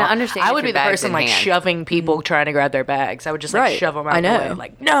 everybody. No, I understand I if would your be the bag's person in like hand. shoving people trying to grab their bags. I would just like Right, shove them out I the way, know.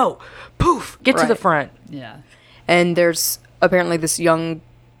 like no, poof, get to the Right. front. Yeah. And there's apparently this young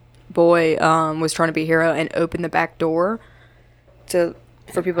boy was trying to be a hero and open the back door for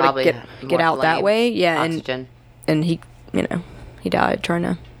people Probably to more get out that flames, way. Yeah, Oxygen. and he, you know, he died trying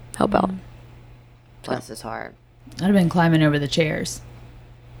to help out. Bless his heart. I'd have been climbing over the chairs.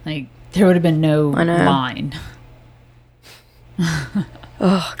 Like there would have been no I know. line.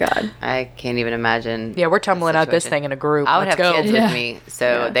 Oh God. I can't even imagine. Yeah, we're tumbling out this situation. thing in a group. I would Let's have go. kids Yeah. with me,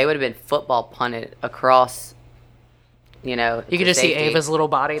 so Yeah. they would have been football punted across you know, You could just see Ava's little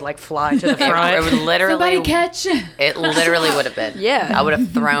body like fly to the front. It would literally, Somebody catch. it literally would have been. Yeah. I would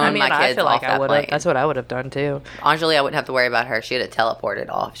have thrown I mean, my I kids feel off like I that would plane. have. That's what I would have done too. Anjali, I wouldn't have to worry about her. She'd have teleported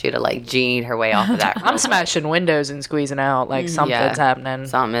off. She'd have like genied her way off of that. I'm smashing windows and squeezing out. Like something's happening.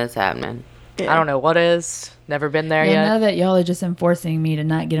 Something is happening. I don't know what is. Never been there Yeah, yet. now that y'all are just enforcing me to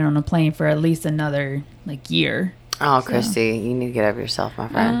not get on a plane for at least another like year. Oh, Christy, you need to get over yourself, my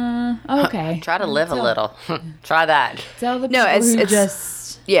friend. Okay. Try to live a little. Try that. Tell the No, people who it's-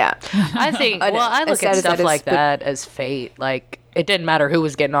 just Yeah. I think. I know. Well, I As look sad at as stuff that is, like but- that as fate. Like it didn't matter who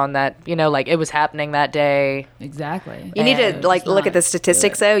was getting on that. You know, like it was happening that day. exactly. You need to And like just look at not the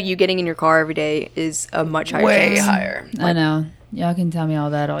statistics though. You getting in your car every day is a much higher Way chance. higher. I know. Y'all can tell me all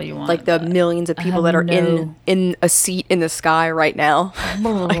that all you want. Like the millions of people that have are no- in a seat in the sky right now.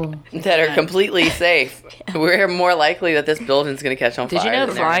 Oh, That are completely safe. We're more likely that this building's going to catch on Did fire. you know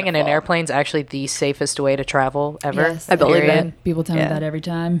than they're flying gonna in an fall. airplane is actually the safest way to travel ever? yes, I believe period. it. People tell me Yeah. that every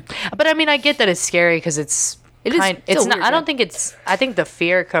time. But I mean, I get that it's scary because it's. It is It's still not. weird, I don't though. think it's. I think the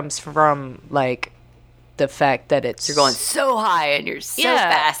fear comes from like the fact that it's. You're going so high and you're so Yeah,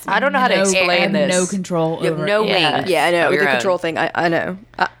 fast. I don't know how to I explain have this. no control You have over no it. wings. Yeah, I know. of With your the own. control thing, I know.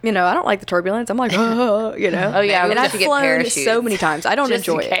 I don't like the turbulence. I'm like, you know. Oh, yeah, Maybe and we I've have to get flown parachutes. so many times. I don't Just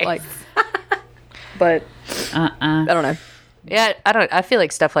in enjoy it. case. Like, but Uh-uh. I don't know. Yeah, I don't. I feel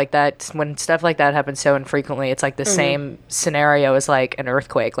like stuff like that. When stuff like that happens so infrequently, it's like the same scenario as like an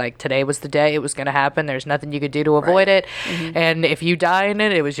earthquake. Like today was the day it was going to happen. There's nothing you could do to avoid it, and if you die in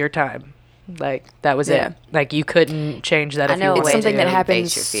it, it was your time. Like that was Yeah. it. Like you couldn't change that. I if know you a It's way wanted something to that to.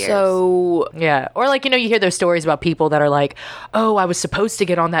 happens face your fears. so. Yeah, or like you hear those stories about people that are like, "Oh, I was supposed to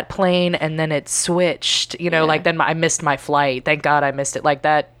get on that plane and then it switched." Like then I missed my flight. Thank God I missed it. Like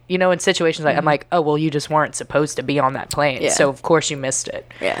that. In situations like I'm like, "Oh, well, you just weren't supposed to be on that plane, Yeah. so of course you missed it."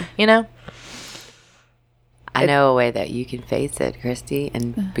 Yeah. I know a way that you can face it, Christy,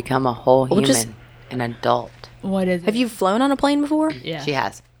 and become a whole human, just- an adult. What is it? Have you flown on a plane before? Yeah. She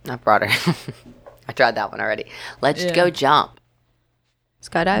has. I brought her. I tried that one already. Let's Yeah. go jump.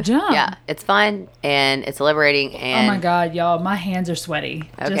 Skydive? Jump. Yeah, it's fun and it's liberating. Oh And my God, y'all, my hands are sweaty.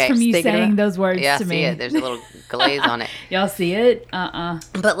 Just Okay, from you thinking saying about- those words yeah, to see me. it. There's a little glaze on it. Y'all see it?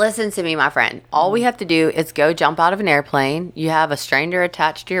 But listen to me, my friend. All we have to do is go jump out of an airplane. You have a stranger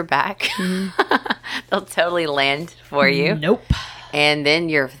attached to your back. They'll totally land for you. Nope. And then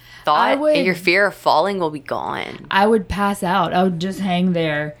your I thought, would- your fear of falling will be gone. I would pass out. I would just hang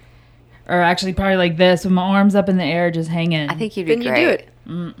there. Or actually probably like this with my arms up in the air just hanging. I think you'd be Then you great. do it.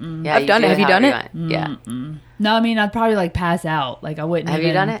 Yeah, I've done it. Have you done however it? you want. Yeah. No, I mean I'd probably like pass out. Like I wouldn't Have you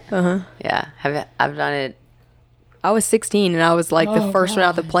even- done it? Yeah. I've done it. I was 16 and I was like the Oh, first one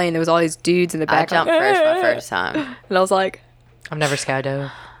out the plane. There was all these dudes in the I back. jumped first my first time. And I was like, I've never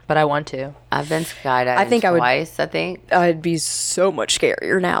skydove, but I want to. I've been skydiving I think I would- twice, I think. I'd be so much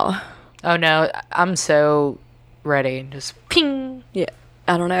scarier now. Oh no, I'm so ready. Just ping. Yeah.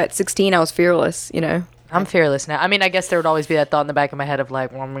 I don't know. At 16, I was fearless, I'm fearless now. I mean, I guess there would always be that thought in the back of my head of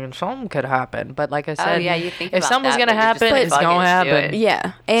like, well, I mean, something could happen. But like I said, yeah, you think if about something's that, gonna but you're just happen, like, it's fuck it, gonna do happen. it.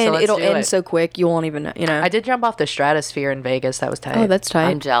 Yeah. And let's it'll do end it. so quick, you won't even, I did jump off the stratosphere in Vegas. That was tight. Oh, that's tight.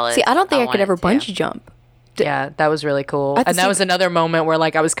 I'm jealous. See, I don't think I I, could wanted ever to. bungee jump. Yeah, that was really cool. At the And that same- was another moment where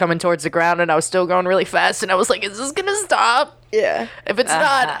like I was coming towards the ground and I was still going really fast and I was like, is this gonna stop? Yeah. If it's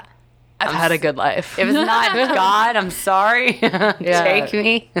not, I've had a good life. If it's not God, I'm sorry. Take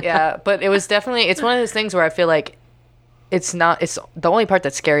me. Yeah, but it was definitely, it's one of those things where I feel like it's the only part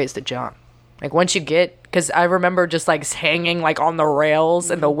that's scary is the jump. Like once you get, because I remember just like hanging like on the rails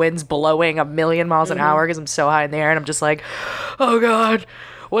and the wind's blowing a million miles an hour because I'm so high in the air and I'm just like, oh God,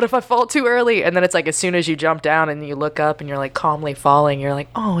 what if I fall too early? And then it's like as soon as you jump down and you look up and you're like calmly falling, you're like,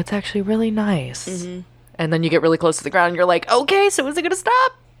 oh, it's actually really nice. And then you get really close to the ground and you're like, okay, so is it going to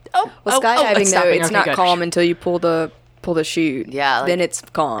stop? Well, skydiving, though, it's not calm until you pull the chute. Yeah, like, then it's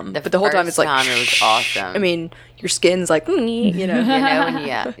calm. But the whole time it's like, time it was awesome. I mean, your skin's like, you know, when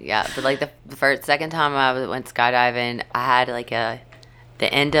yeah. But like the second time I went skydiving, I had like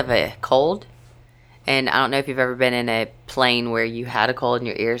the end of a cold, and I don't know if you've ever been in a plane where you had a cold and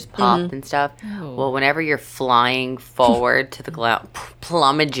your ears popped and stuff. Well, whenever you're flying forward to the ground,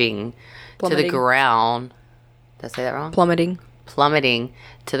 plummeting to the Plummeting. ground. Did I say that wrong? plummeting. Plummeting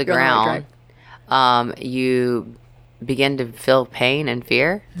to the You're on the right ground. You begin to feel pain and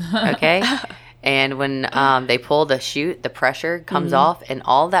fear. Okay. And when they pull the chute, the pressure comes off, and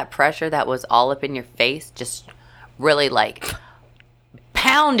all that pressure that was all up in your face just really like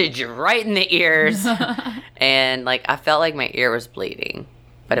pounded you right in the ears. And like I felt like my ear was bleeding,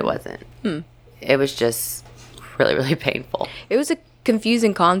 but it wasn't. It was just really, really painful. It was a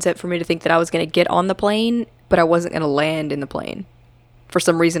confusing concept for me to think that I was going to get on the plane but I wasn't going to land in the plane. For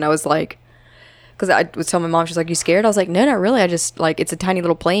some reason, I was like, because I was telling my mom, she's like, "You scared?" I was like, "No, not really. I just like it's a tiny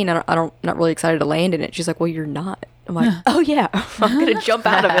little plane. Not really excited to land in it." She's like, "Well, you're not." I'm like, "Oh yeah, I'm gonna jump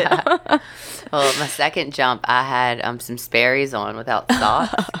out of it." Well, my second jump, I had some Sperry's on without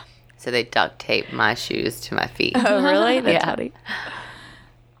socks, so they duct taped my shoes to my feet. Oh really? That's Yeah. funny.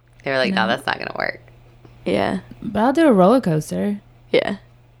 They were like, "No, that's not gonna work." Yeah, But I'll do a roller coaster. yeah.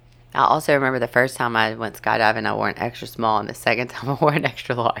 I also remember the first time I went skydiving, I wore an extra small, and the second time I wore an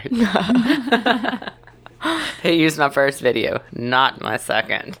extra large. They used my first video, not my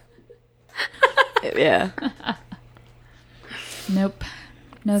second. Yeah. Nope.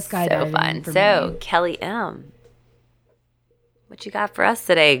 No skydiving. So fun. for So, me. Kelly M., what you got for us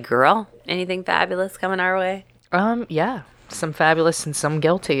today, girl? Anything fabulous coming our way? Yeah, some fabulous and some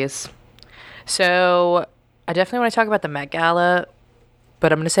guilties. So I definitely want to talk about the Met Gala,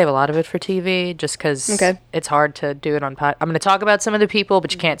 but I'm going to save a lot of it for TV just because Okay. it's hard to do it on pod. I'm going to talk about some of the people,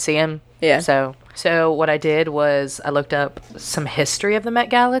 but you can't see them. Yeah. So what I did was I looked up some history of the Met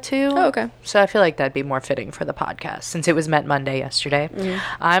Gala too. Oh, okay. So I feel like that'd be more fitting for the podcast since it was Met Monday yesterday.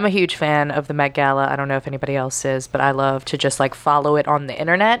 I'm a huge fan of the Met Gala. I don't know if anybody else is, but I love to just like follow it on the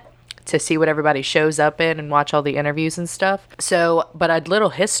internet to see what everybody shows up in and watch all the interviews and stuff. So, but I'd little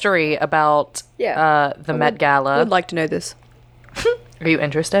history about the Met I Gala. would like to know this. Are you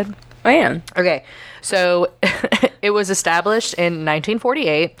interested? I am. Okay, so it was established in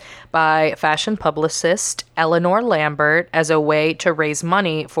 1948 by fashion publicist Eleanor Lambert as a way to raise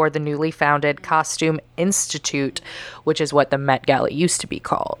money for the newly founded Costume Institute, which is what the Met Gala used to be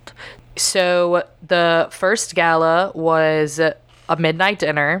called. So the first gala was a midnight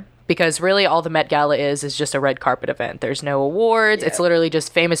dinner. Because really all the Met Gala is just a red carpet event. There's no awards. It's literally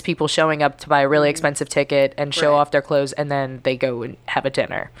just famous people showing up to buy a really expensive ticket and show Right. off their clothes, and then they go and have a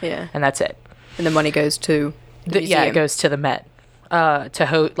dinner. Yeah. And that's it. And the money goes to the Yeah, it museum. goes to the Met to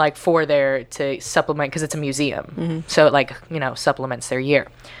supplement, because it's a museum. So it supplements their year.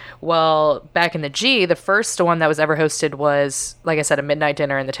 Well, back in the G, the first one that was ever hosted was, like I said, a midnight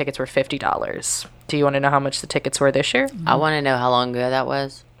dinner, and the tickets were $50. Do you want to know how much the tickets were this year? I want to know how long ago that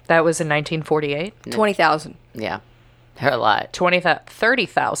was. That was in 1948. 20,000. Yeah, they're a lot.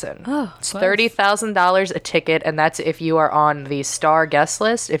 30,000. Oh, it's $30,000 a ticket, and that's if you are on the star guest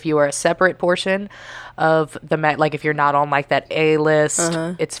list. If you are a separate portion of the Met, like if you're not on like that A list,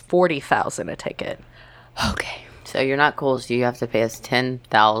 it's $40,000 a ticket. Okay. So you're not cool, so you have to pay us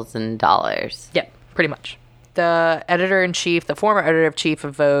 $10,000. Yeah, pretty much. The former editor-in-chief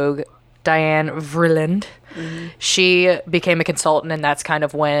of Vogue, Diane Vreeland, she became a consultant, and that's kind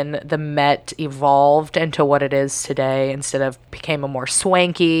of when the Met evolved into what it is today. Instead of became a more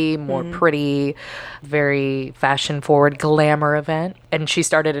swanky, more pretty, very fashion-forward glamour event. And she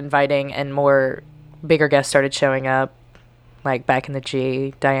started inviting, and more bigger guests started showing up, like back in the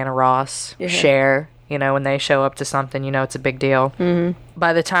G, Diana Ross, Cher. When they show up to something, it's a big deal.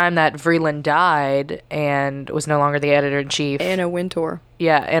 By the time that Vreeland died and was no longer the editor-in-chief... Anna Wintour.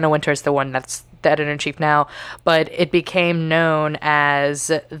 Yeah, Anna Wintour is the one that's the editor-in-chief now. But it became known as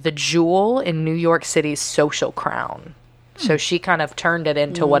the jewel in New York City's social crown. So she kind of turned it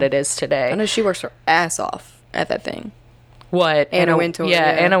into what it is today. I know she works her ass off at that thing. What? Anna Wintour,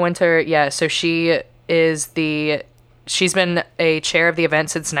 Yeah, yeah. Anna Wintour. Yeah, so she's been a chair of the event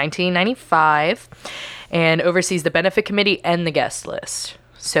since 1995 and oversees the benefit committee and the guest list.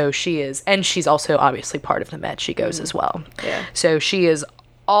 So she's also obviously part of the Met. She goes as well. Yeah. So she is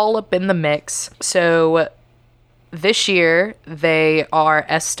all up in the mix. So this year they are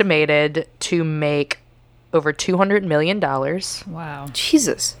estimated to make over $200 million. Wow.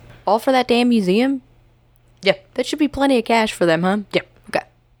 Jesus. All for that damn museum? Yeah. That should be plenty of cash for them, huh? Yeah. Okay.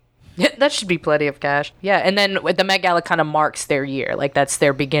 Yeah, that should be plenty of cash. Yeah, and then the Met Gala kind of marks their year. Like, that's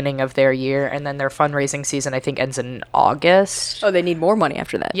their beginning of their year. And then their fundraising season, I think, ends in August. Oh, they need more money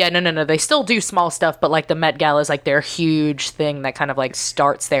after that. Yeah, no. They still do small stuff, but, like, the Met Gala is, like, their huge thing that kind of, like,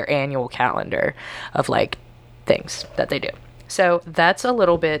 starts their annual calendar of, like, things that they do. So that's a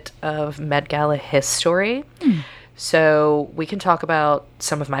little bit of Met Gala history. So we can talk about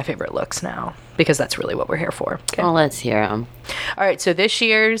some of my favorite looks now, because that's really what we're here for. Well, let's hear them. All right, so this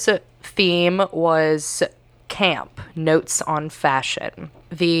year's theme was camp, notes on fashion.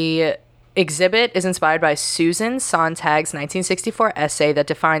 The exhibit is inspired by Susan Sontag's 1964 essay that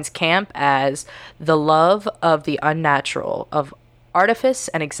defines camp as the love of the unnatural, of artifice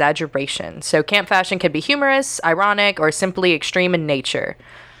and exaggeration. So camp fashion can be humorous, ironic, or simply extreme in nature.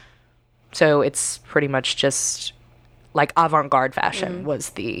 So it's pretty much just like avant-garde fashion was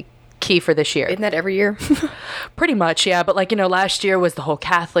the key for this year. Isn't that every year? Pretty much, yeah. But like, last year was the whole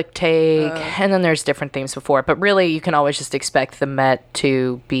Catholic take, and then there's different themes before it. But really, you can always just expect the Met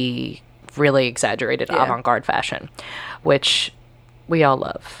to be really exaggerated avant-garde fashion, which we all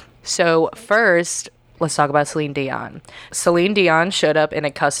love. So first, let's talk about Celine Dion. Celine Dion showed up in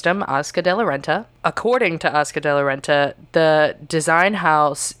a custom Oscar de la Renta. According to Oscar de la Renta, the design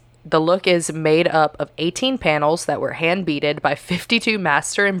house, the look is made up of 18 panels that were hand beaded by 52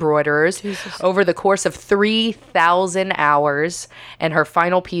 master embroiderers over the course of 3,000 hours, and her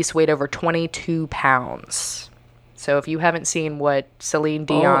final piece weighed over 22 pounds. So if you haven't seen what Celine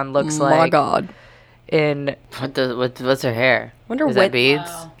Dion looks like, my God. What's her hair? Wonder Is what that beads?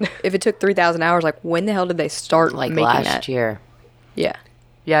 If it took 3,000 hours, like when the hell did they start Like making last that? year. Yeah,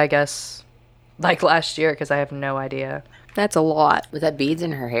 yeah, I guess like last year, because I have no idea. that's a lot. Was that beads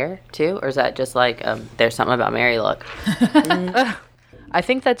in her hair too, or is that just like there's something about Mary look? I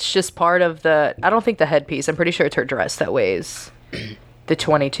think that's just part of the. I don't think the headpiece. I'm pretty sure it's her dress that weighs the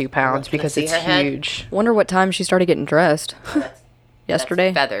 22 pounds Can I because see it's her head? huge. Wonder what time she started getting dressed.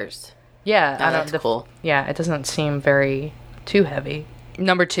 Yesterday. Feathers. Yeah, Oh, that's cool. Yeah, it doesn't seem very too heavy.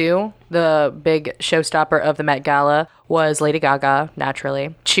 Number 2, the big showstopper of the Met Gala was Lady Gaga,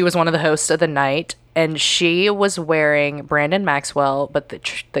 naturally. She was one of the hosts of the night, and she was wearing Brandon Maxwell, but the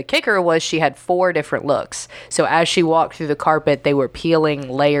kicker was she had 4 different looks. So as she walked through the carpet, they were peeling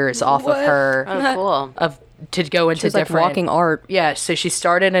layers off of her Oh, cool. to go into She was like different... walking art. Yeah, so she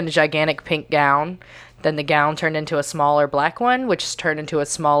started in a gigantic pink gown. Then the gown turned into a smaller black one, which turned into a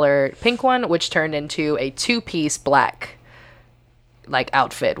smaller pink one, which turned into a 2-piece black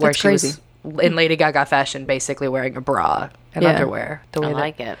outfit where That's she crazy. was in Lady Gaga fashion, basically wearing a bra and Yeah. underwear. The way I that-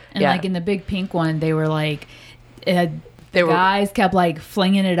 like it. And Yeah. like in the big pink one, they were like, the They were- guys kept like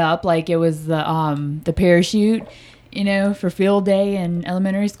flinging it up like it was the parachute, for field day in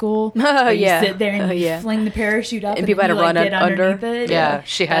elementary school. Oh, Where you yeah. sit there and Oh, you yeah. fling the parachute up, And people then had you, to run get under. underneath it. Yeah,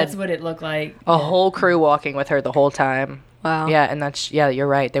 she had- That's what it looked like. A whole crew walking with her the whole time. Wow. Yeah, and you're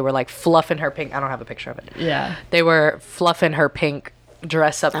right. They were like fluffing her pink. I don't have a picture of it. Yeah. They were fluffing her pink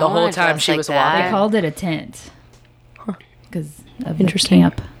dress up the wanna whole time dress she like was that. They walking. called it a tent because of Interesting. the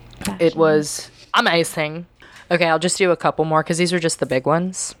camp. It was amazing. Okay, I'll just do a couple more because these are just the big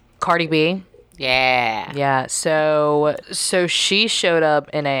ones. Cardi B. Yeah. Yeah, so she showed up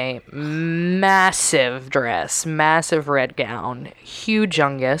in a massive dress, massive red gown,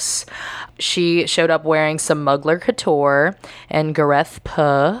 humongous. She showed up wearing some Mugler Couture and Gareth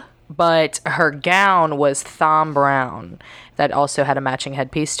Puh, but her gown was thom brown that also had a matching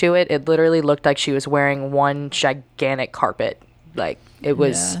headpiece to it. It literally looked like she was wearing one gigantic carpet. Like, it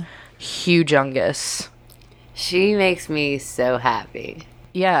was humongous. She makes me so happy.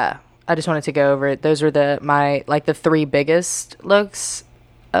 Yeah, I just wanted to go over it. Those were the 3 biggest looks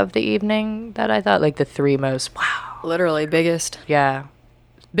of the evening that I thought, like the 3 most, wow. Literally biggest. Yeah.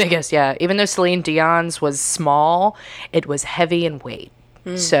 Biggest, yeah. Even though Celine Dion's was small, it was heavy in weight.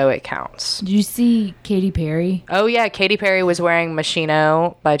 So it counts. Did you see Katy Perry? Oh, yeah. Katy Perry was wearing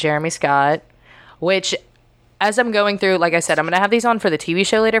Machino by Jeremy Scott, which, as I'm going through, like I said, I'm going to have these on for the TV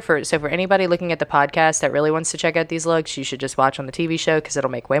show later. So for anybody looking at the podcast that really wants to check out these looks, you should just watch on the TV show because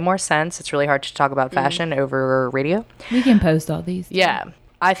it'll make way more sense. It's really hard to talk about fashion over radio. We can post all these. Yeah.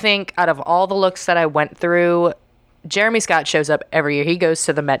 I think out of all the looks that I went through, Jeremy Scott shows up every year. He goes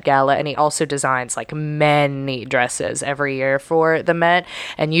to the Met Gala and he also designs like many dresses every year for the Met.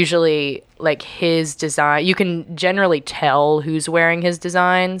 And usually, like, his design, you can generally tell who's wearing his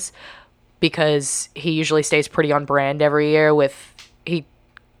designs because he usually stays pretty on brand every year he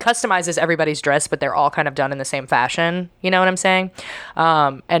customizes everybody's dress, but they're all kind of done in the same fashion. You know what I'm saying?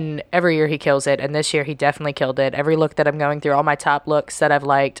 And every year he kills it. And this year he definitely killed it. Every look that I'm going through, all my top looks that I've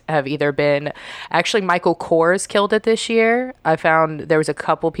liked have either been, actually Michael Kors killed it this year. I found there was a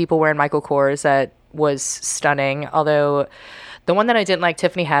couple people wearing Michael Kors that was stunning. Although the one that I didn't like,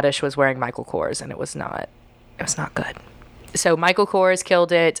 Tiffany Haddish, was wearing Michael Kors and it was not good. So Michael Kors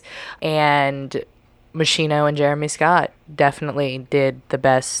killed it, and Machino and Jeremy Scott definitely did the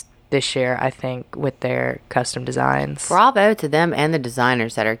best this year, I think, with their custom designs. Bravo to them and the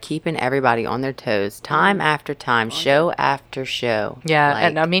designers that are keeping everybody on their toes time after time, show after show. Yeah, Like,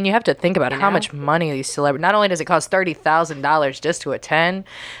 and I mean, you have to think about you how know? much money these celebrities. Not only does it cost $30,000 just to attend,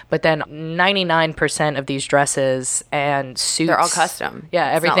 but then 99% of these dresses and suits, they're all custom.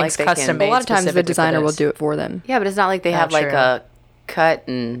 Yeah, It's not everything's like they custom can- made. A lot of times the specifically for designer will this. do it for them. Yeah, but it's not like they have like true. a cut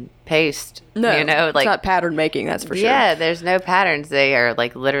and paste. You know, it's like not pattern making, that's for sure. yeah, there's no patterns. They are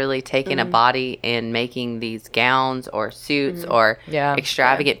like literally taking Mm-hmm. a body and making these gowns or suits or Yeah.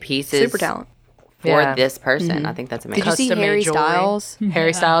 extravagant pieces. Super talent. for Yeah. this person. I think that's amazing. Did you see Custom-made Harry jewelry. Styles?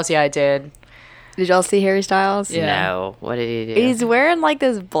 Harry Styles, yeah, I did. Did y'all see Harry Styles? Yeah. No, what did he do? He's wearing like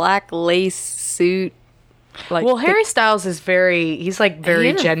this black lace suit. Like Well, Harry Styles is he's like very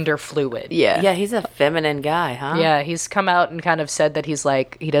He is. gender fluid. Yeah. yeah, he's a feminine guy, huh? Yeah, he's come out and kind of said that he's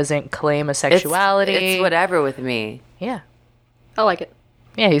like, he doesn't claim a It's, sexuality. it's whatever with me. Yeah. I like it.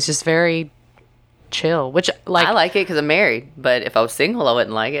 Yeah, he's just very chill, which like, I like it because I'm married, but if I was single, I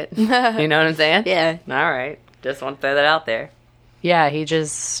wouldn't like it. You know what I'm saying? Yeah. All right. Just want to throw that out there. yeah, he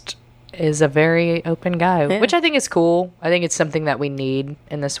just is a very open guy, Yeah. which I think is cool. I think it's something that we need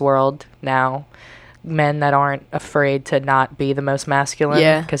in this world now. Men that aren't afraid to not be the most masculine,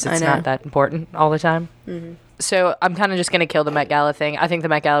 Yeah, because I it's know. not that important all the time. So I'm kind of just going to kill the Met Gala thing. I think the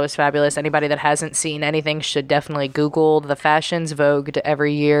Met Gala was fabulous. Anybody that hasn't seen anything should definitely Google the fashions. Vogue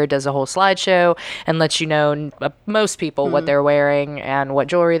every year does a whole slideshow and lets you know most people what they're wearing and what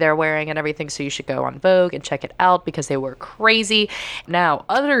jewelry they're wearing and everything. So you should go on Vogue and check it out because they were crazy. Now,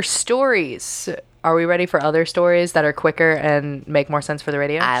 other stories. Are we ready for other stories that are quicker and make more sense for the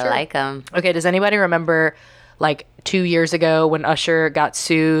radio? I like them. Okay, does anybody remember like 2 years ago when Usher got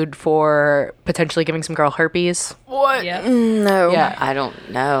sued for potentially giving some girl herpes? What? Yep. No. Yeah. I don't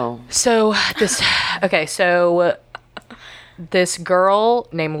know. So this girl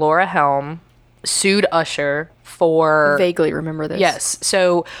named Laura Helm sued Usher for Vaguely remember this. Yes.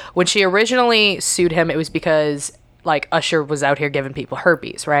 So when she originally sued him, it was because like Usher was out here giving people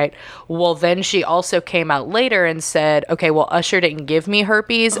herpes, right? Well, then she also came out later and said, okay, well, Usher didn't give me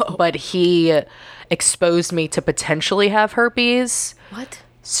herpes, but he exposed me to potentially have herpes. What?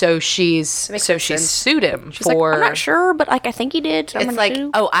 So she sense. sued him She's like, for I'm not sure, but like I think he did. So I'm It's gonna like, sue.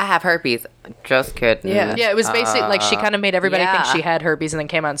 oh, I have herpes. Just kidding. Yeah. Yeah, it was basically like she kind of made everybody think yeah. she had herpes and then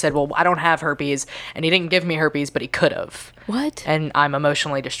came out and said, well, I don't have herpes. And he didn't give me herpes, but he could have. What? And I'm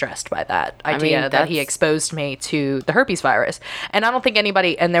emotionally distressed by that I idea mean, that he that's- exposed me to the herpes virus. And I don't think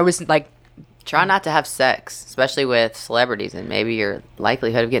anybody, and there was like, Try not to have sex, especially with celebrities, and maybe your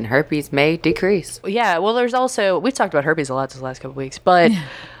likelihood of getting herpes may decrease. yeah, well, there's also, we've talked about herpes a lot this last couple weeks, but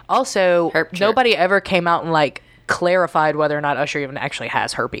also Herp jerk. nobody ever came out and like clarified whether or not Usher even actually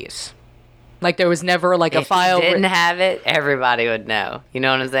has herpes. Like there was never like a If file. you didn't have it, everybody would know. You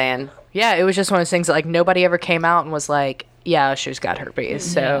know what I'm saying? Yeah, it was just one of those things that like nobody ever came out and was like, yeah, Usher's got herpes.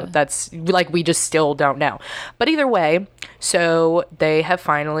 So that's like, we just still don't know. But either way, so they have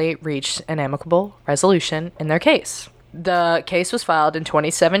finally reached an amicable resolution in their case. The case was filed in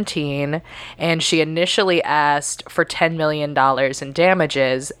 2017, and she initially asked for $10 million in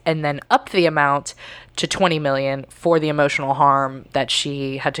damages and then upped the amount to $20 million for the emotional harm that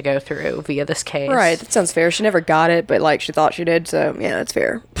she had to go through via this case. Right, that sounds fair. She never got it, but like she thought she did, so yeah, that's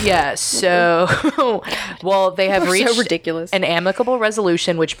fair. Yeah, so, well, they have So reached ridiculous. an amicable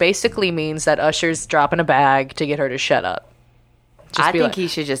resolution, which basically means that Usher's dropping a bag to get her to shut up. Just I be think like- he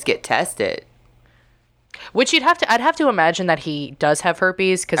should just get tested, Which I'd have to imagine that he does have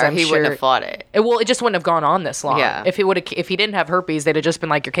herpes because or I'm he sure. wouldn't have fought it. Well, it just wouldn't have gone on this long. Yeah. If he didn't have herpes, they'd have just been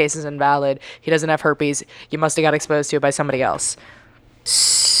like, your case is invalid. He doesn't have herpes. You must have got exposed to it by somebody else.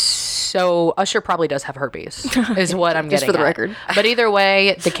 So Usher probably does have herpes, is what I'm Just getting for the at. record. But either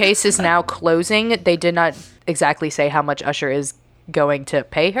way, the case is now closing. They did not exactly say how much Usher is going to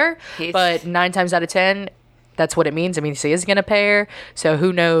pay her, He's- but 9 times out of 10, that's what it means. It means he is going to pay her. So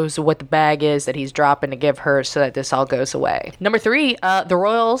who knows what the bag is that he's dropping to give her so that this all goes away. Number 3, the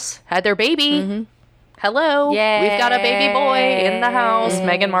Royals had their baby. Hello. We've got a baby boy in the house.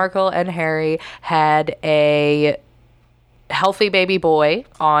 Meghan Markle and Harry had a healthy baby boy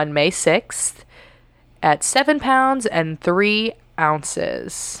on May 6th at 7 pounds and 3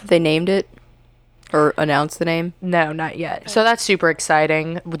 ounces. They named it or announced the name. No, not yet. So that's super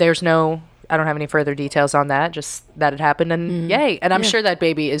exciting. I don't have any further details on that, just that it happened and yay. And I'm sure that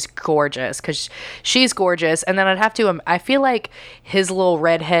baby is gorgeous because she's gorgeous. And then I feel like his little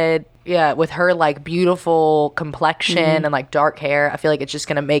redhead, with her like beautiful complexion and like dark hair, I feel like it's just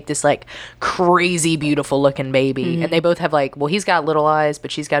going to make this like crazy beautiful looking baby. And they both have like, well, he's got little eyes,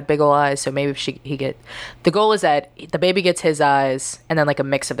 but she's got big ol' eyes. So maybe the goal is that the baby gets his eyes and then like a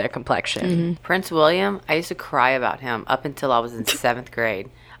mix of their complexion. Prince William, I used to cry about him up until I was in 7th grade.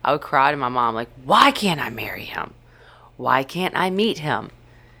 I would cry to my mom, like, why can't I marry him? Why can't I meet him?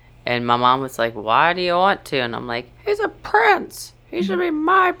 And my mom was like, why do you want to? And I'm like, he's a prince. He should be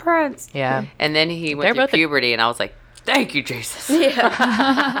my prince. Yeah. And then he They're went to both puberty, and I was like, thank you, Jesus.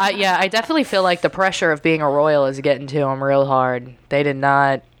 I definitely feel like the pressure of being a royal is getting to them real hard.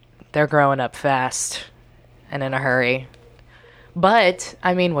 They're growing up fast and in a hurry. But,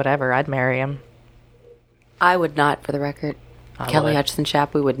 I mean, whatever, I'd marry him. I would not, for the record. Kelly would. Hutchinson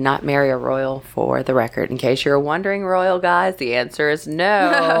Shapley would not marry a royal, for the record. In case you're wondering, royal guys, the answer is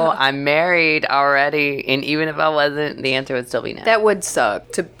no. I'm married already. And even if I wasn't, the answer would still be no. That would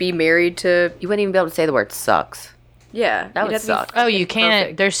suck to be married to. You wouldn't even be able to say the word sucks. Yeah, That you'd would have to be suck. Oh, you can't.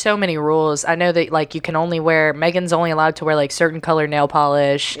 perfect. There's so many rules. I know that like you can only wear. Megan's only allowed to wear like certain color nail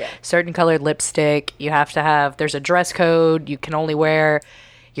polish, certain colored lipstick. You have to have. There's a dress code. You can only wear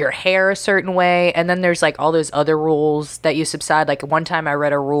your hair a certain way, and then there's like all those other rules that you subside. Like one time I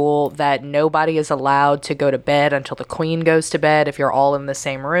read a rule that nobody is allowed to go to bed until the queen goes to bed if you're all in the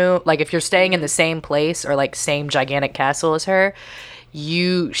same room. Like if you're staying in the same place or like same gigantic castle as her,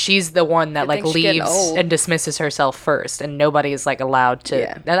 she's the one that like think she's getting leaves old. and dismisses herself first, and nobody is like allowed to.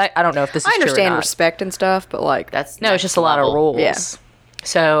 Yeah. And I don't know if this is I understand true or not. respect and stuff, but like That's No, it's just a lot of rules. Yeah.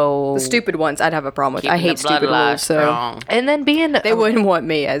 So the stupid ones, I'd have a problem with. I Keeping hate the stupid bloodline rules, so strong. and then being they wouldn't want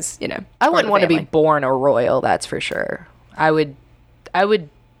me as I wouldn't want to be born a royal, that's for sure. I would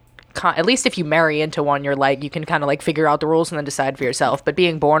at least if you marry into one, you're like, you can kind of like figure out the rules and then decide for yourself. But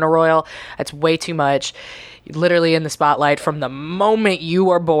being born a royal, that's way too much. You're literally in the spotlight from the moment you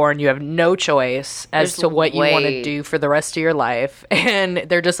are born. You have no choice as There's to what you want to way- do for the rest of your life. And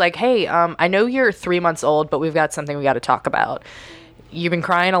they're just like, hey, I know you're 3 months old, but we've got something we got to talk about. You've been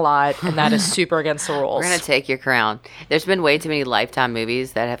crying a lot, and that is super against the rules. We're going to take your crown. There's been way too many Lifetime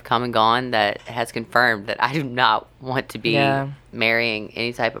movies that have come and gone that has confirmed that I do not want to be Yeah. marrying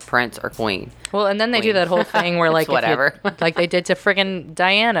any type of prince or queen. Well, and then they do Queen. that whole thing where like It's whatever. like they did to friggin'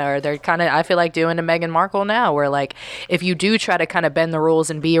 Diana, or they're kind of I feel like doing to Meghan Markle now, where like if you do try to kind of bend the rules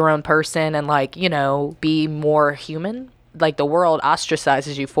and be your own person and like be more human, like the world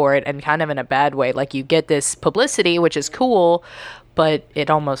ostracizes you for it, and kind of in a bad way. Like you get this publicity, which is cool, but it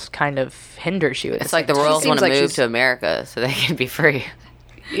almost kind of hinders you. It's like the royals seems want to like move she's- to America so they can be free.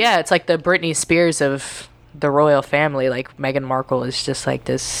 yeah, it's like the Britney Spears of the royal family. Like Meghan Markle is just like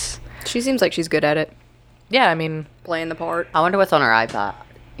this. She seems like she's good at it, Yeah, I mean, playing the part. I wonder what's on her iPod.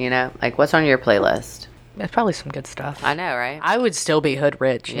 Like what's on your playlist? there's probably some good stuff. I know, right? I would still be hood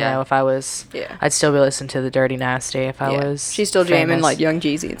rich, you Yeah. know, if I was. Yeah. I'd still be listening to the Dirty Nasty if I Yeah. was. She's still jamming famous. like Young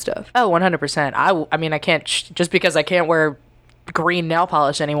Jeezy and stuff. Oh, 100%. I mean, I can't just because I can't wear green nail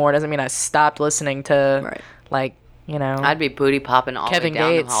polish anymore doesn't mean I stopped listening to Right. like I'd be booty popping all Kevin the way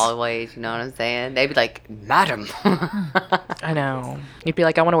down Gates. the hallways. You know what I'm saying? They'd be like, "Madam." I know. You'd be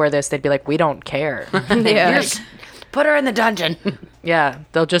like, I want to wear this. They'd be like, we don't care. Yeah. Put her in the dungeon. Yeah,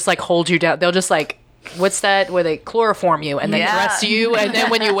 they'll just like hold you down. They'll just like, what's that? Where they chloroform you and then Yeah. dress you, and then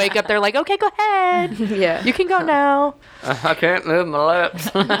when you wake up, they're like, okay, go ahead. Yeah. You can go now. I can't move my lips.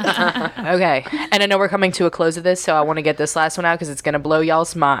 Okay. And I know we're coming to a close of this, so I want to get this last one out because it's going to blow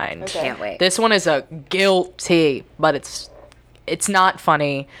y'all's mind. Can't wait. This one is a guilty, but it's not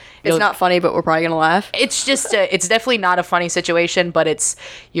funny. It's not funny, but we're probably gonna laugh. It's just it's definitely not a funny situation, but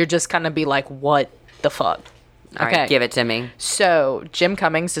you're just kind of be like, what the fuck? All right, give it to me. So Jim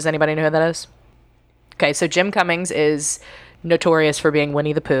Cummings, does anybody know who that is? Okay, so Jim Cummings is notorious for being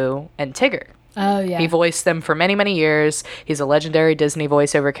Winnie the Pooh and Tigger. Oh yeah. He voiced them for many, many years. He's a legendary Disney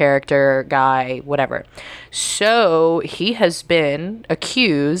voiceover character, guy, whatever. So he has been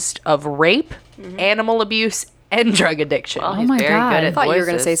accused of rape, animal abuse, and drug addiction. Well, Oh he's my very God. good I at I thought you were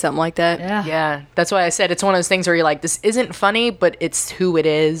gonna voices. say something like that. Yeah. Yeah, that's why I said it's one of those things where you're like, this isn't funny, but it's who it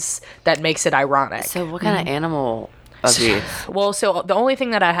is that makes it ironic. So what kind of animal abuse? Well, so the only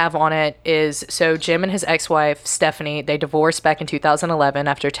thing that I have on it is so Jim and his ex-wife Stephanie, they divorced back in 2011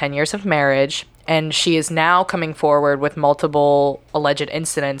 after 10 years of marriage, and she is now coming forward with multiple alleged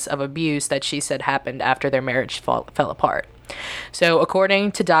incidents of abuse that she said happened after their marriage fell apart. So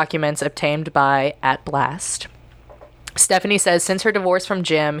according to documents obtained by At Blast, Stephanie says since her divorce from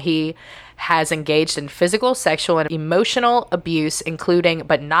Jim, he has engaged in physical, sexual, and emotional abuse, including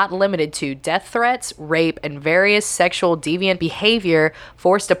but not limited to death threats, rape, and various sexual deviant behavior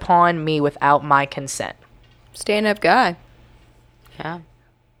forced upon me without my consent. Stand up guy. Yeah.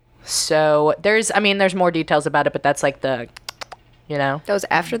 So there's more details about it, but that's like the, That was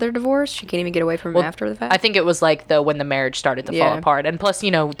after their divorce. She can't even get away from him after the fact. I think it was like when the marriage started to fall Yeah. apart. And plus,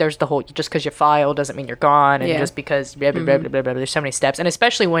 there's the whole, just because you file doesn't mean you're gone. And Yeah. just because, blah, blah, blah, blah, blah, blah, there's so many steps. And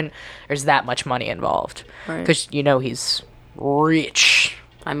especially when there's that much money involved. Right. Because, he's rich.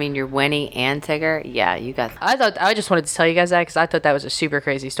 I mean, you're Winnie and Tigger. Yeah, you got. I just wanted to tell you guys that because I thought that was a super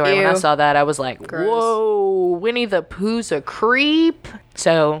crazy story. When I Ew. saw that, I was like, Gross. whoa, Winnie the Pooh's a creep.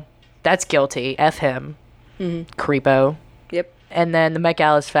 So that's guilty. F him. Creepo. Yep. And then the Met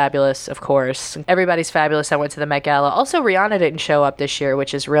Gala is fabulous, of course. Everybody's fabulous. I went to the Met Gala. Also, Rihanna didn't show up this year,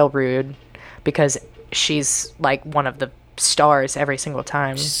 which is real rude because she's like one of the stars every single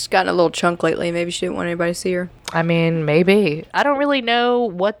time. She's gotten a little chunk lately. Maybe she didn't want anybody to see her. I mean, maybe. I don't really know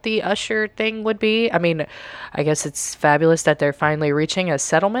what the Usher thing would be. I mean, I guess it's fabulous that they're finally reaching a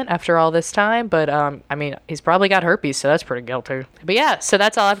settlement after all this time. But, I mean, he's probably got herpes, so that's pretty guilty. But yeah, so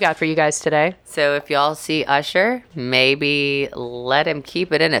that's all I've got for you guys today. So if y'all see Usher, maybe let him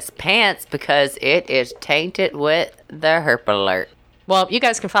keep it in his pants because it is tainted with the herp alert. Well, you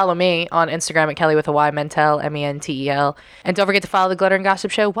guys can follow me on Instagram at Kelly with a Y, Mentel, Mentel. And don't forget to follow the Glitter and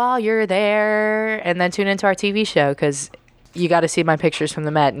Gossip Show while you're there. And then tune into our TV show because you got to see my pictures from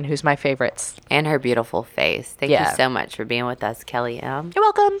the Met and who's my favorites. And her beautiful face. Thank Yeah. you so much for being with us, Kelly M. You're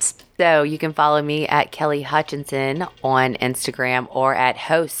welcome. So you can follow me at Kelly Hutchinson on Instagram or at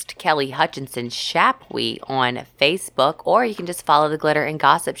host Kelly Hutchinson Shapwe on Facebook, or you can just follow the Glitter and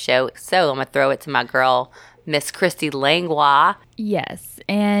Gossip Show. So I'm going to throw it to my girl, Miss Christy Langlois. Yes.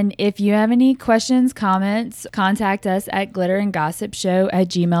 And if you have any questions, comments, contact us at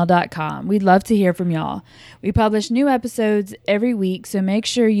glitterandgossipshow@gmail.com. We'd love to hear from y'all. We publish new episodes every week, so make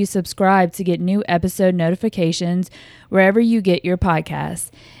sure you subscribe to get new episode notifications wherever you get your podcasts.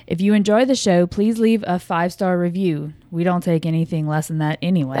 If you enjoy the show, please leave a 5-star review. We don't take anything less than that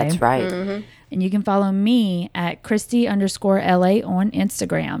anyway. That's right. And you can follow me at Christy_LA on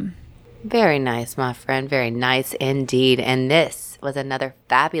Instagram. Very nice, my friend. Very nice indeed. And this was another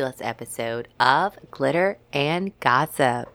fabulous episode of Glitter and Gossip.